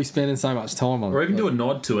why are we spending so much time on it? Or even do a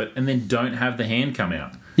nod to it and then don't have the hand come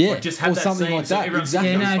out. Yeah, Like, just have or that something scene like so that. everyone's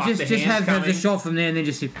Exactly. thinking, Yeah, no, "Fuck, just the have hand's the coming." shot from there and then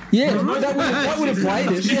just. Yeah, that would have played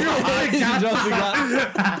it.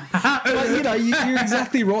 But, you're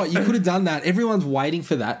exactly right. You could have done that. Everyone's waiting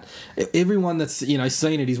for that. Everyone that's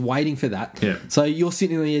seen it is waiting for that. Yeah. So you're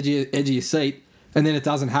sitting on the edge of your seat, and then it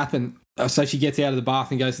doesn't happen. So she gets out of the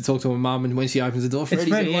bath and goes to talk to her mum, and when she opens the door, Freddie's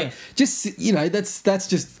Freddie, there. Like, just that's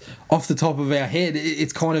just off the top of our head.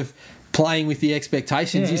 It's kind of playing with the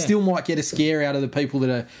expectations. You still might get a scare out of the people that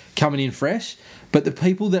are coming in fresh, but the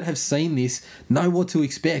people that have seen this know what to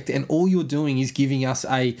expect, and all you're doing is giving us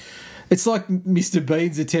it's like Mr.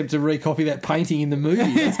 Bean's attempt to recopy that painting in the movie.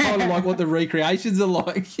 It's kind of like what the recreations are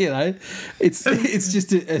like, It's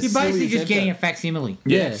just a You're basically just getting a facsimile.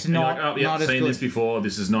 Yeah. It's And you're not, like, oh, yeah, not I've as seen good. this before.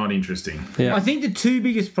 This is not interesting. Yeah. I think the two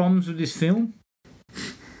biggest problems with this film,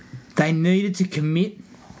 they needed to commit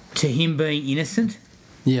to him being innocent.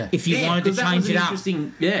 Yeah. If you wanted to change it up,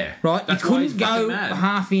 Yeah. right? That's You why he's couldn't fucking go mad.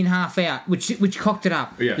 half in, half out, which cocked it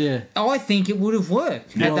up. Yeah. Yeah. I think it would have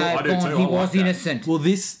worked had Well, they I have do gone. too. He I like was that. innocent. Well,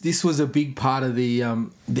 this was a big part of the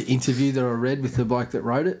interview that I read with the bloke that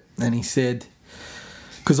wrote it, and he said,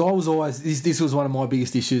 because I was always this was one of my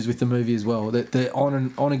biggest issues with the movie as well, that the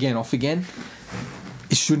on again, off again,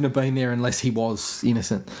 it shouldn't have been there unless he was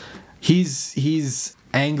innocent. His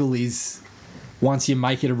angle is, once you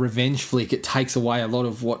make it a revenge flick, it takes away a lot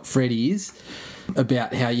of what Freddy is.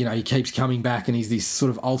 About how he keeps coming back and he's this sort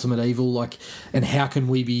of ultimate evil, like, and how can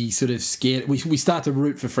we be sort of scared? We start to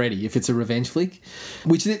root for Freddy if it's a revenge flick,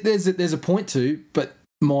 which there's a point to, but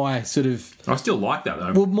my sort of I still like that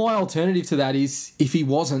though. well, my alternative to that is if he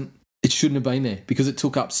wasn't, it shouldn't have been there because it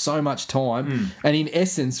took up so much time. And in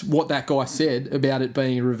essence, what that guy said about it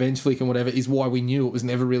being a revenge flick and whatever is why we knew it was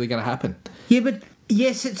never really going to happen. Yeah, but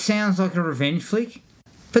yes, it sounds like a revenge flick,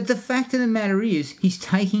 but the fact of the matter is he's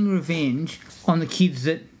taking revenge on the kids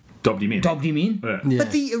that Dobbed him in. Yeah.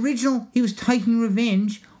 But the original, he was taking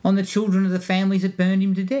revenge on the children of the families that burned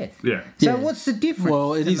him to death. Yeah. So Yeah. what's the difference?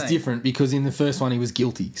 Well, it to is me? different because in the first one he was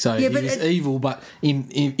guilty, so Yeah, he but was it- evil. But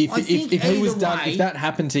if I think he was either done, way- if that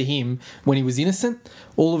happened to him when he was innocent,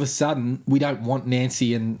 all of a sudden we don't want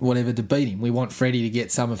Nancy and whatever to beat him. We want Freddy to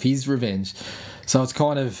get some of his revenge. So it's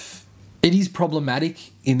kind of it is problematic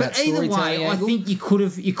in But that either storytelling way, I angle. think you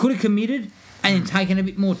could have committed and taken a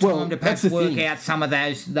bit more time Well, to that's perhaps the work thing. out some of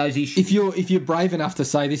those issues. if you're brave enough to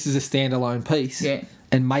say this is a standalone piece. Yeah.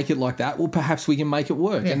 And make it like that, well, perhaps we can make it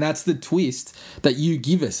work. Yeah. And that's the twist that you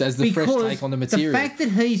give us as the fresh take on the material. The fact that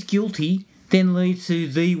he's guilty then leads to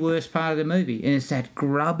the worst part of the movie, and it's that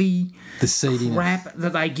grubby The seediness. crap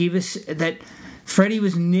that they give us. That Freddy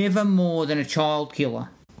was never more than a child killer.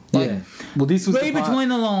 Yeah. Well, this was Read the part- between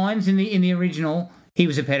the lines in the original. He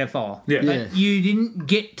was a pedophile. Yeah. But Yeah. you didn't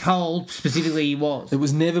get told specifically he was. It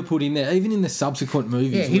was never put in there, even in the subsequent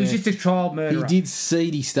movies. Yeah, he was where just a child murderer. He did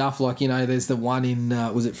seedy stuff, like, there's the one in,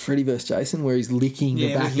 was it Freddy vs. Jason, where he's licking the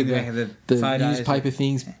Yeah, back licking of the the photos. newspaper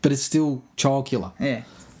things, but it's still child killer. Yeah.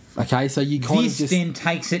 Okay, so you kind This of just... then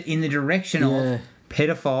takes it in the direction Yeah. of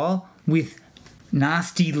pedophile with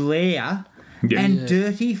nasty lair Yeah. and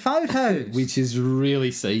dirty photos, Which is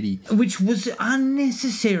really seedy. which was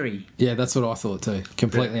unnecessary. Yeah, that's what I thought too.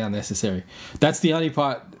 Completely unnecessary. That's the only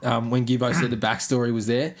part when Gibbo said the backstory was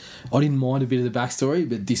there. I didn't mind a bit of the backstory,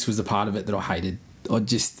 but this was the part of it that I hated.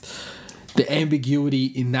 The ambiguity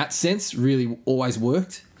in that sense really always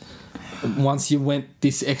worked. once you went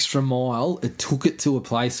this extra mile, it took it to a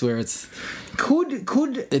place where it's...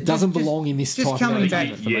 It doesn't belong in this type of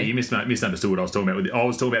entertainment. Yeah, you misunderstood what I was talking about. I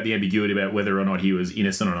was talking about the ambiguity about whether or not he was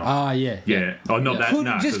innocent or not. Ah, yeah. Yeah. Oh, not that.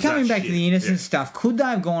 No, just coming back to the innocent stuff, could they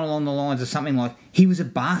have gone along the lines of something like, he was a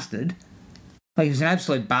bastard, like he was an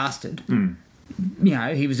absolute bastard, you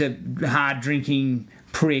know, he was a hard-drinking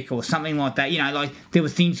prick or something like that, you know, like there were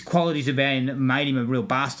qualities about him that made him a real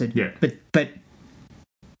bastard, but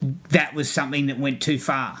that was something that went too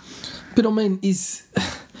far. But I mean, is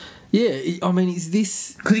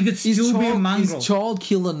this... Because he could still be a mongrel. Is child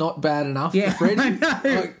killer not bad enough for Freddy? I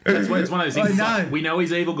know. It's one of those things. Like, we know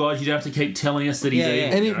he's evil, guys. You don't have to keep telling us that he's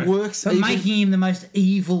evil. And it works... But making him the most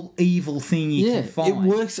evil thing you can find. It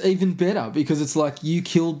works even better because it's like, you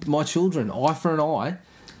killed my children. Eye for an eye.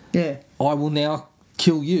 Yeah. I will now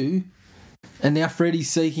kill you. And now Freddy's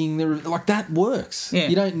seeking... Like, that works. Yeah.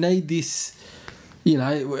 You don't need this... You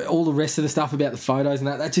know, all the rest of the stuff about the photos and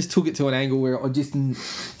that just took it to an angle where I didn't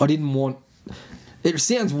want... It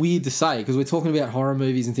sounds weird to say because we're talking about horror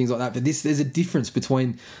movies and things like that, but there's a difference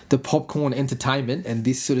between the popcorn entertainment and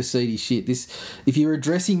this sort of seedy shit. If you're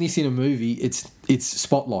addressing this in a movie, it's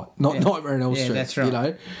Spotlight, not Nightmare on Elm Street. That's right. You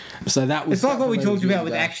know, so that was... It's like what we talked about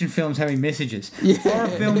with action films having messages. Horror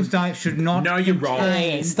films should not... No, you're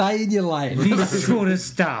wrong. Stay in your lane. This sort of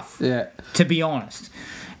stuff. Yeah. To be honest.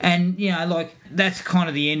 And, you know, like, that's kind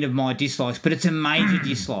of the end of my dislikes, but it's a major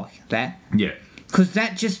dislike, that. Yeah. Because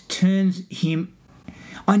that just turns him...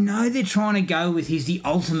 I know they're trying to go with he's the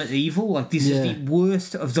ultimate evil, like this is the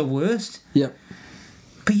worst of the worst. Yep.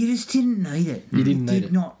 But you just didn't need it. You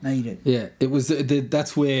did not need it. Yeah, it was.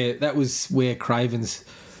 That was where Craven's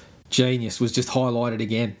genius was just highlighted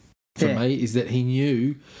again for me. Is that he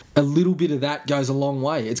knew a little bit of that goes a long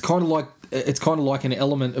way. It's kind of like an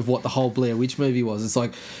element of what the whole Blair Witch movie was. It's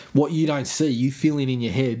like what you don't see, you feel in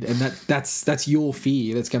your head, and that's your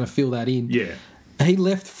fear that's going to fill that in. Yeah. He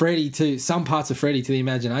left some parts of Freddy to the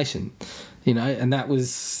imagination, you know, and that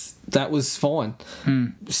was fine.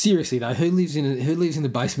 Seriously though, who lives in the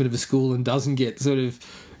basement of a school and doesn't get sort of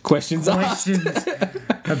questions asked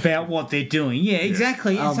about what they're doing? Yeah,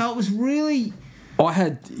 exactly. So it was really... I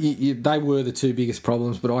had... they were the two biggest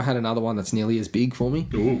problems, but I had another one that's nearly as big for me.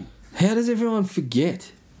 Ooh. How does everyone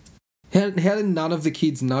forget? How did none of the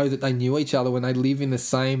kids know that they knew each other when they live in the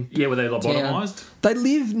same... Yeah, were they lobotomised? They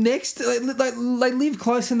live next... They live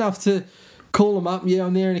close enough to call them up,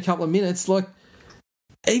 I'm there in a couple of minutes. Like,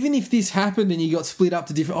 even if this happened and you got split up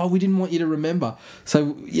to different... we didn't want you to remember.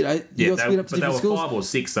 So, you know, you got split up to different schools. But they were 5 or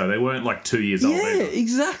 6, though. They weren't, like, 2 years old. Yeah,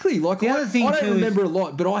 exactly. Like, I don't remember a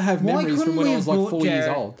lot, but I have memories from when I was, like, 4 years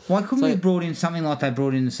old. Why couldn't we have brought in something like they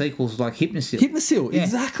brought in the sequels, like Hypnosil? Hypnosil,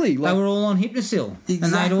 exactly. Like, they were all on Hypnosil. Exactly.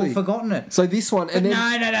 And they'd all forgotten it. So this one...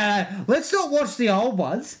 No. Let's not watch the old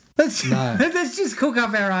ones. Let's just cook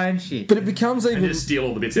up our own shit. But it becomes even... And just steal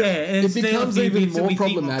all the bits out. Yeah, it becomes even more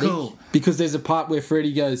problematic because there's a part where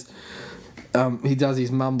Freddy goes... he does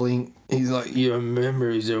his mumbling. He's like, your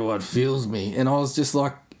memories are what fuels me. And I was just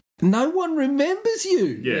like, no one remembers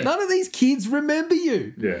you. Yeah. None of these kids remember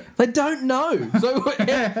you. Yeah. They don't know. So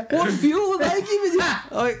what fuel are they giving you?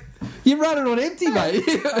 Like, you're running on empty, mate.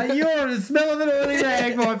 You're on the smell of an oily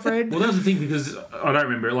rag, my friend. Well, that was the thing, because I don't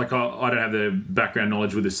remember, like, I don't have the background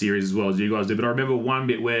knowledge with the series as well as you guys do, but I remember one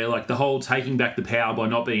bit where, like, the whole taking back the power by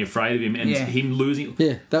not being afraid of him and him losing...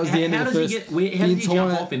 Yeah, that was the end of the first... How does he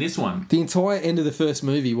jump off in this one? The entire end of the first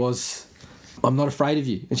movie was, I'm not afraid of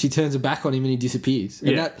you. And she turns her back on him and he disappears.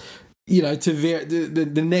 And that... You know,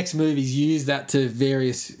 the next movies use that to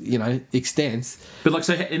various, extents. But, like,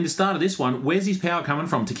 so in the start of this one, where's his power coming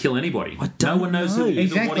from to kill anybody? No one knows who he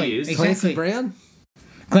is or what he is. Clancy Brown?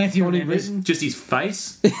 Clancy Brown. Just his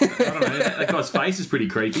face? I don't know. That guy's face is pretty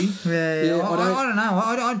creepy. Yeah, I don't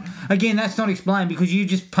know. Again, that's not explained because you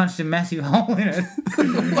just punched a massive hole in it.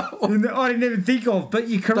 I didn't even think of, but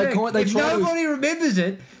you're correct. If nobody remembers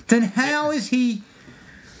it, then how is he...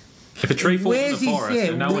 If a tree falls in the forest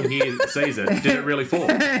and no one here sees it, did it really fall?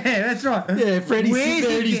 Yeah, that's right. Yeah, Freddy's sitting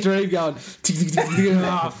there in his dream going,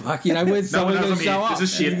 oh, fuck, when's someone going to show up?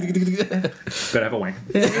 This is shit. Better have a wank.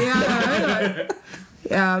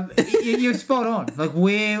 You're spot on. Like,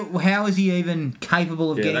 how is he even capable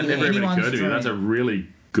of getting that never even occurred to me. That's a really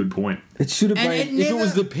good point. It should have been, if it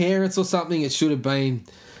was the parents or something, it should have been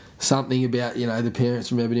something about, the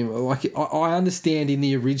parents remembered him. Like, I understand in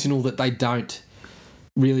the original that they don't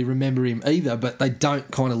really remember him either, but they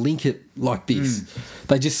don't kind of link it like this.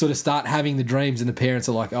 They just sort of start having the dreams and the parents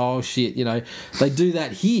are like, oh shit, they do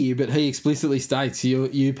that here, but he explicitly states,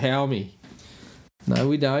 you power me. No,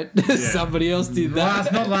 we don't. Yeah. Somebody else did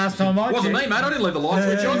that. Not last time I wasn't me, mate. I didn't leave the light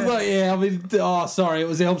switch on. Sorry, it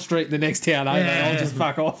was Elm Street in the next town. I'll just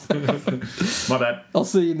fuck off. My bad. I'll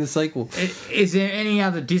see you in the sequel. Is there any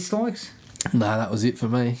other dislikes? No, that was it for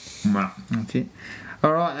me. No. That's it.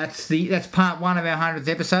 All right, that's part 1 of our 100th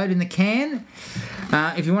episode in the can.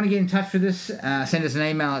 If you want to get in touch with us, send us an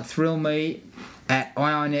email at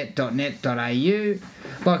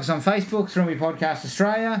thrillme@iinet.net.au. Like us on Facebook, Thrill Me Podcast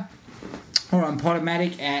Australia, or on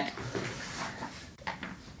Podomatic at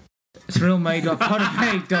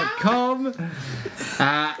thrillme.podomatic.com.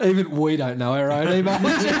 Even we don't know our own email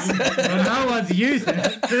address. Well, no one's using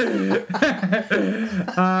it.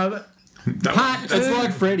 Part 2. It's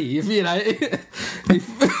like Freddie. If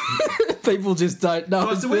people just don't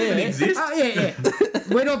know it's there. Even exist? Yeah.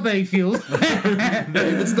 We're not being fueled. If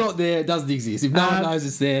it's not there, it doesn't exist. If no one knows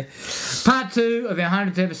it's there. Part 2 of our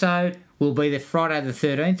 100th episode will be the Friday the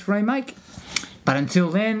 13th remake. But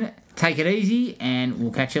until then, take it easy and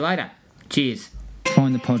we'll catch you later. Cheers.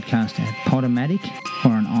 Find the podcast at Podomatic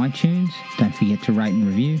or on iTunes. Don't forget to rate and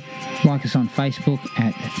review. Like us on Facebook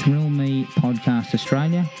at Thrill Me Podcast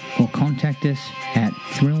Australia, or contact us at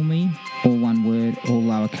thrillme, all one word, all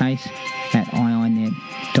lowercase, at iinet.net.au.